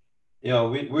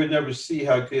 We'll never see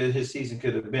how good his season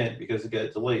could have been because it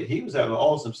got delayed. He was having an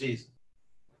awesome season.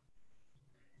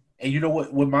 And you know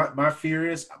what my fear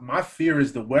is? My fear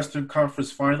is the Western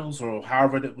Conference Finals, or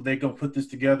however they're going to put this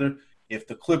together. If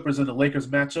the Clippers and the Lakers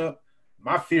match up,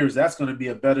 my fear is that's going to be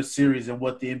a better series than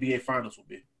what the NBA Finals will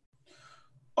be.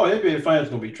 Oh, NBA Finals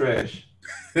going to be trash.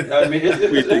 I mean,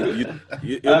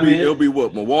 it'll be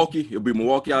what, Milwaukee? It'll be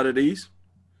Milwaukee out of the East?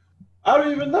 I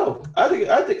don't even know. I think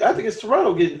it's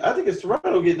Toronto getting. I think it's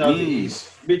Toronto getting out the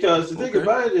East because the thing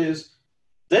about it is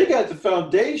they got the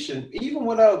foundation. Even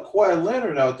without Kawhi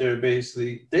Leonard out there,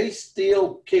 basically, they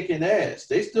still kicking ass.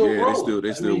 They still rolling.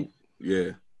 They still.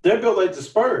 They're built like the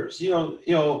Spurs. They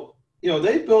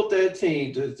built that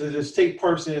team to just take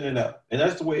person in and out, and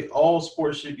that's the way all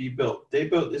sports should be built.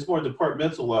 It's more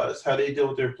departmentalized how they deal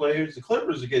with their players. The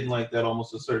Clippers are getting like that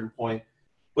almost at a certain point.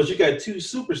 But you got 2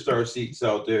 superstar seats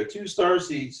out there, 2 star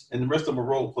seats, and the rest of them are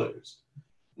role players.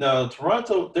 Now,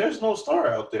 Toronto, there's no star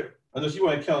out there, unless you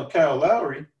want to count Kyle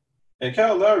Lowry. And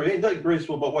Kyle Lowry ain't nothing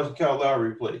graceful about watching Kyle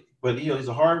Lowry play. But, he's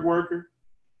a hard worker.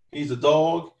 He's a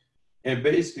dog. And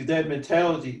basically that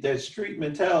mentality, that street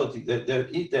mentality,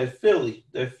 that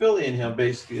Philly in him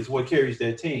basically is what carries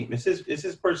that team. It's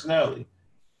his personality.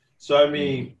 So, I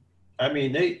mean, they're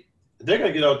going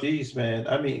to get out the East, man.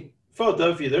 I mean,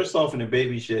 Philadelphia, they're softening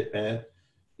baby shit, man.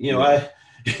 I'm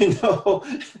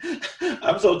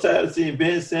so tired of seeing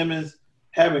Ben Simmons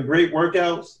having great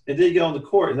workouts and then get on the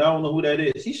court, and I don't know who that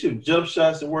is. He shoots jump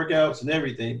shots and workouts and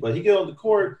everything, but he get on the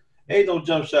court, ain't no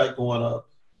jump shot going up.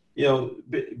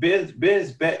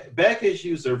 Ben's back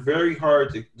issues are very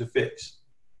hard to fix,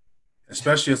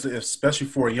 especially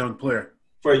for a young player.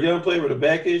 For a young player with a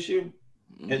back issue,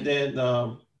 and then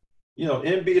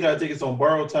Embiid, I think it's on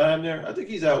borrowed time there. I think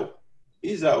he's out.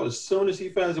 He's out as soon as he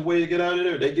finds a way to get out of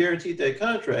there. They guaranteed that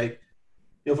contract,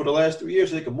 for the last 3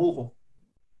 years, so they can move him.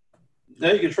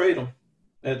 Now you can trade him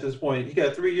at this point. He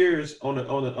got 3 years on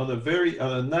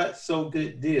a not so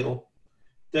good deal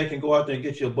that can go out there and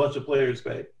get you a bunch of players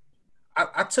back.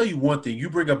 I tell you one thing. You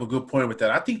bring up a good point with that.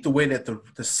 I think the way that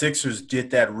the Sixers did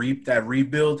that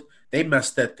rebuild, they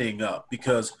messed that thing up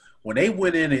because when they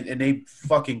went in and they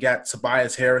fucking got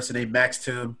Tobias Harris and they maxed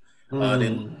him.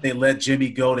 They let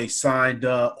Jimmy go. They signed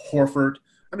Horford.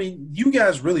 I mean, you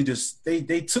guys really just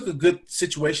they took a good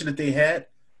situation that they had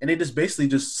and they just basically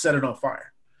just set it on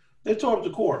fire. They tore up the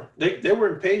core. They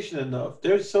weren't patient enough.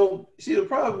 The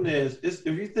problem is if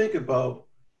you think about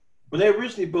when they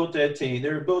originally built that team,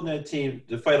 they were building that team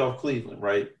to fight off Cleveland,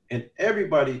 right? And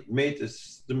everybody made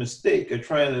the mistake of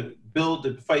trying to build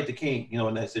to fight the king,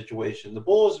 in that situation. The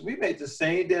Bulls, we made the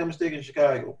same damn mistake in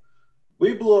Chicago.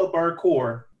 We blew up our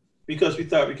core because we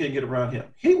thought we couldn't get around him.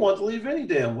 He wanted to leave any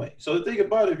damn way. So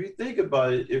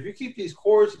if you keep these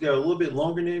cores together a little bit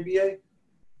longer in the NBA,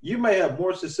 you may have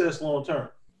more success long term.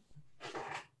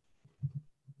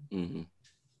 Mm-hmm.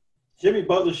 Jimmy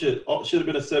Butler should have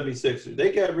been a 76er.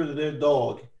 They got rid of their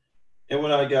dog. And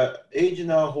when I got Agent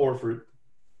Al Horford,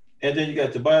 and then you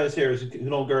got Tobias Harris who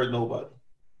don't guard nobody.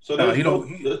 So he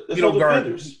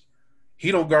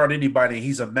don't guard anybody.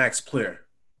 He's a max player.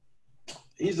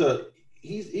 He's a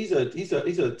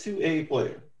 2A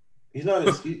player. He's not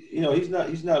he's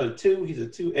not a 2, he's a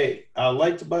 2A. I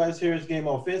like Tobias Harris' game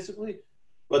offensively,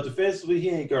 but defensively he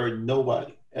ain't guarding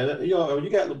nobody. And you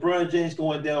got LeBron James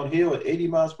going downhill at 80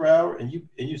 miles per hour and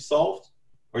you soft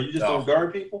or you just don't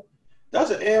guard people.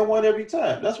 That's an and one every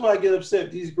time. That's why I get upset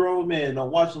with these grown men. I'm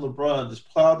watching LeBron just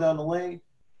plow down the lane.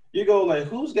 You go like,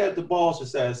 who's got the balls to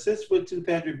size 6'2"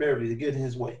 Patrick Beverly to get in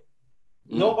his way?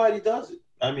 Nobody does it.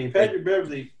 I mean, Patrick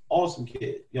Beverly, awesome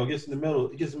kid. Gets in the middle.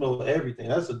 He gets in the middle of everything.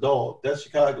 That's a dog. That's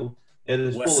Chicago at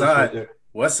its fullest right there.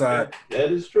 West Side.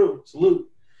 That is true. Salute.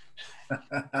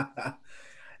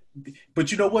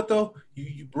 But you know what though?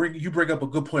 You bring up a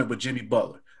good point with Jimmy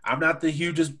Butler. I'm not the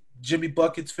hugest Jimmy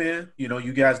Buckets fan.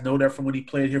 You guys know that from when he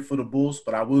played here for the Bulls.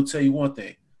 But I will tell you one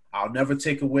thing: I'll never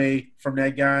take away from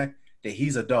that guy that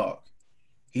he's a dog.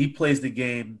 He plays the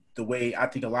game the way I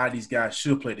think a lot of these guys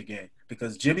should play the game.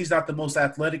 Because Jimmy's not the most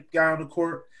athletic guy on the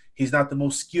court. He's not the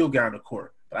most skilled guy on the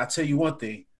court. But I tell you one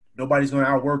thing: nobody's going to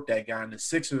outwork that guy. And the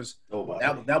Sixers,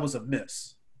 that was a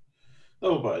miss.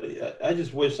 Nobody. I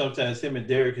just wish sometimes him and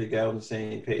Derek could get on the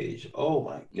same page. Oh,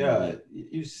 my God.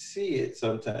 Mm-hmm. You see it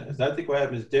sometimes. I think what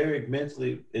happens is Derek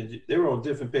mentally, and they were on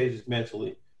different pages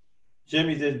mentally.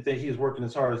 Jimmy didn't think he was working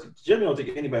as hard as – Jimmy don't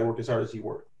think anybody worked as hard as he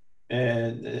worked.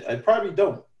 And I probably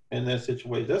don't in that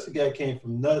situation. That's a guy who came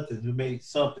from nothing who made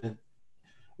something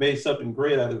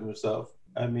great out of himself.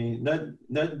 I mean,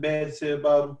 nothing bad to say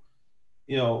about him.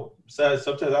 Besides,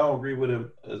 sometimes I don't agree with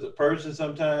him as a person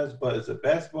sometimes, but as a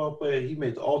basketball player, he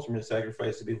made the ultimate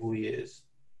sacrifice to be who he is.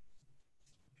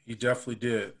 He definitely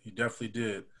did.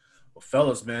 Well,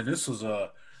 fellas, man, this was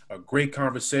a great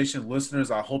conversation.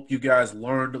 Listeners, I hope you guys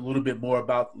learned a little bit more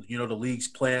about, the league's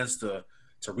plans to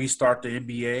restart the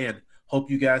NBA, and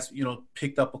hope you guys,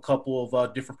 picked up a couple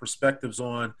of different perspectives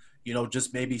on,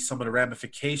 just maybe some of the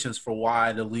ramifications for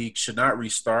why the league should not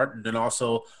restart, and then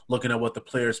also looking at what the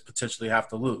players potentially have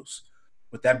to lose.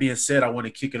 with that being said, I want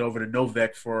to kick it over to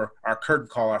Novak for our curtain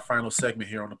call, our final segment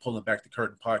here on the Pulling Back the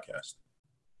Curtain podcast.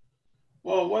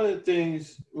 Well, one of the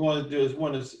things we want to do is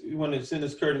we want to send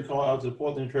this curtain call out to the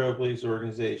Portland Trail Blazers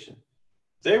organization.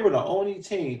 They were the only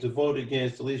team to vote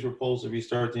against the league's proposal to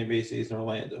restart the NBA season in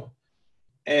Orlando.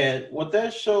 And what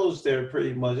that shows there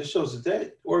pretty much, it shows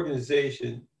that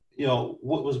organization,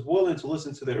 what was willing to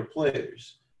listen to their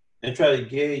players and try to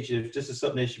gauge if this is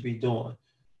something they should be doing.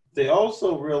 They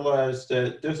also realized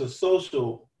that there's a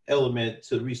social element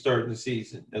to restarting the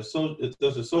season. There's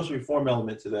a social reform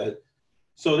element to that.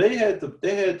 So they had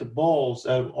the balls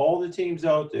out of all the teams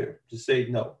out there to say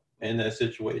no in that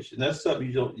situation. That's something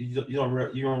you don't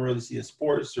really see in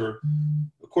sports or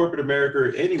corporate America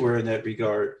or anywhere in that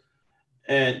regard.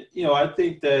 And I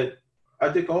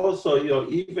think also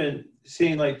even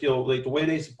seeing like the way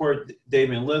they support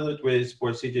Damian Lillard, the way they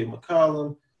support CJ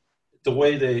McCollum, the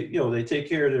way they take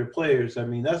care of their players. I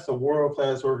mean, that's a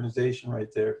world-class organization right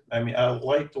there. I mean, I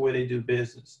like the way they do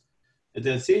business. And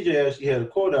then CJ actually had a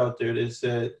quote out there that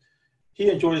said he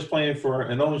enjoys playing for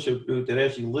an ownership group that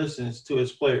actually listens to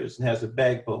his players and has a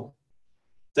backbone.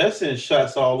 That sends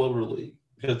shots all over the league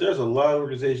because there's a lot of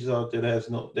organizations out there that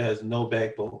has no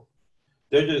backbone.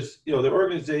 They're just, the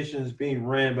organization is being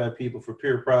ran by people for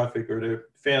pure profit or their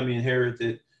family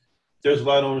inherited. There's a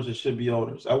lot of owners that should be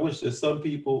owners. I wish that some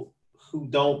people who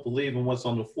don't believe in what's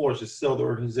on the floor should sell the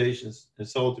organizations and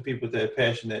sell it to people with that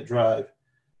passion, that drive,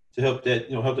 to help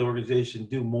the organization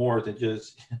do more than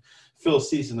just fill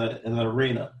seats in an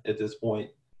arena at this point.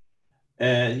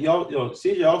 And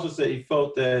CJ also said he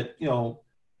felt that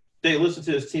they listened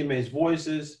to his teammates'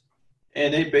 voices,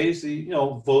 and they basically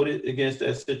voted against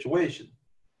that situation.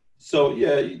 So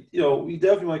yeah, we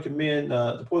definitely want to commend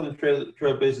the Portland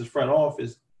Trail Blazers front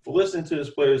office for listening to his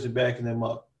players and backing them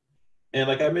up. And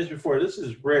like I mentioned before, this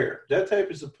is rare. That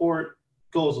type of support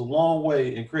goes a long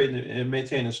way in creating and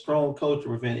maintaining a strong culture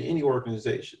within any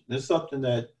organization. It's something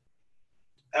that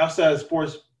outside of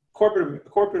sports,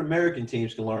 corporate American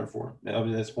teams can learn from at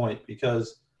this point,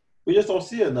 because we just don't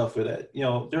see enough of that.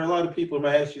 There are a lot of people who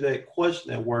might ask you that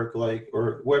question at work,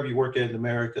 or wherever you work at in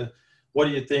America. What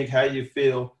do you think? How do you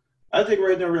feel? I think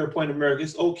right now we're at a point in America,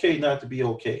 it's okay not to be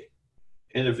okay.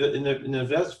 And if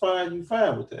that's fine, you're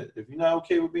fine with that. If you're not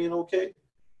okay with being okay,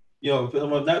 if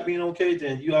I'm not being okay,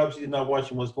 then you obviously not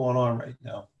watching what's going on right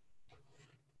now.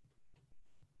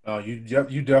 You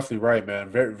definitely right, man.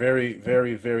 Very, very,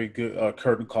 very, very good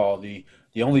curtain call. The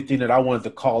only thing that I wanted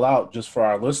to call out just for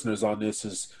our listeners on this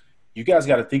is you guys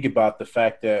got to think about the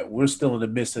fact that we're still in the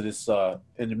midst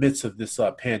of this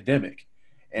pandemic,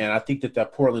 and I think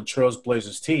that Portland Trail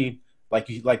Blazers team,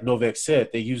 like Novak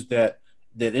said, they used that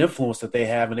influence that they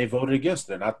have and they voted against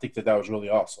it, and I think that was really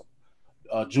awesome.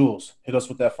 Jules, hit us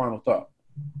with that final thought.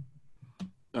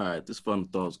 All right, this final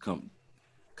thought is coming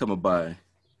by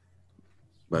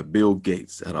Bill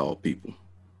Gates, out of all people.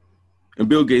 And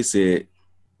Bill Gates said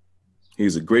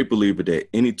he's a great believer that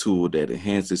any tool that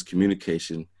enhances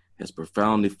communication has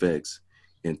profound effects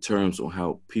in terms on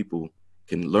how people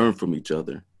can learn from each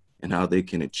other and how they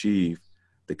can achieve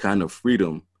the kind of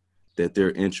freedom that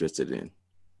they're interested in.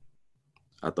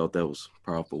 I thought that was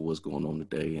powerful, what's going on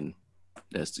today, and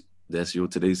that's your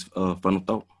today's final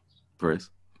thought, Perez.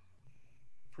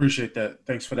 Appreciate that.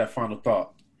 Thanks for that final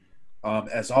thought.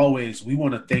 As always, we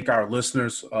want to thank our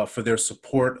listeners for their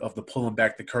support of the Pulling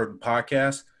Back the Curtain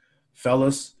podcast.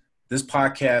 Fellas, this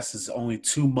podcast is only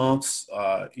 2 months,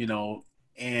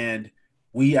 and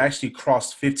we actually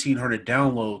crossed 1,500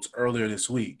 downloads earlier this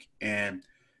week. And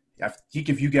I think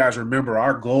if you guys remember,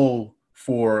 our goal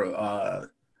for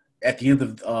at the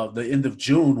end of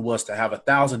June was to have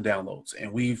 1,000 downloads,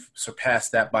 and we've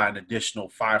surpassed that by an additional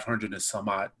 500 and some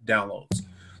odd downloads.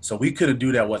 So we couldn't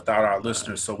do that without our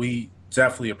listeners. So we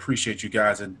definitely appreciate you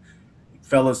guys. And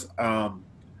fellas,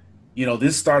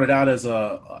 this started out as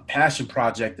a passion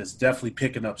project that's definitely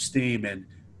picking up steam, and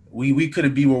we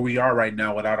couldn't be where we are right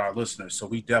now without our listeners. So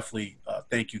we definitely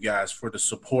thank you guys for the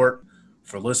support,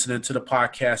 for listening to the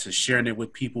podcast and sharing it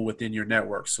with people within your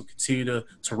network. So continue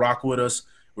to rock with us.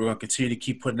 We're going to continue to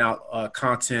keep putting out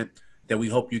content that we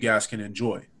hope you guys can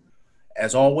enjoy.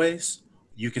 As always,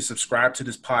 you can subscribe to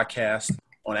this podcast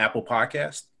on Apple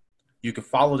Podcasts. You can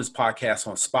follow this podcast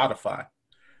on Spotify.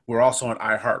 We're also on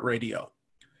iHeartRadio.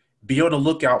 Be on the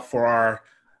lookout for our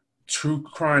true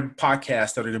crime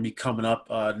podcasts that are going to be coming up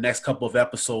next couple of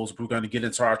episodes. We're going to get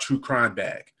into our true crime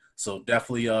bag. So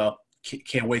definitely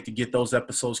can't wait to get those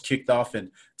episodes kicked off,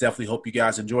 and definitely hope you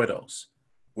guys enjoy those.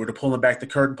 We're the Pulling Back the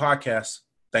Curtain podcast.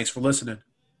 Thanks for listening.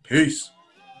 Peace.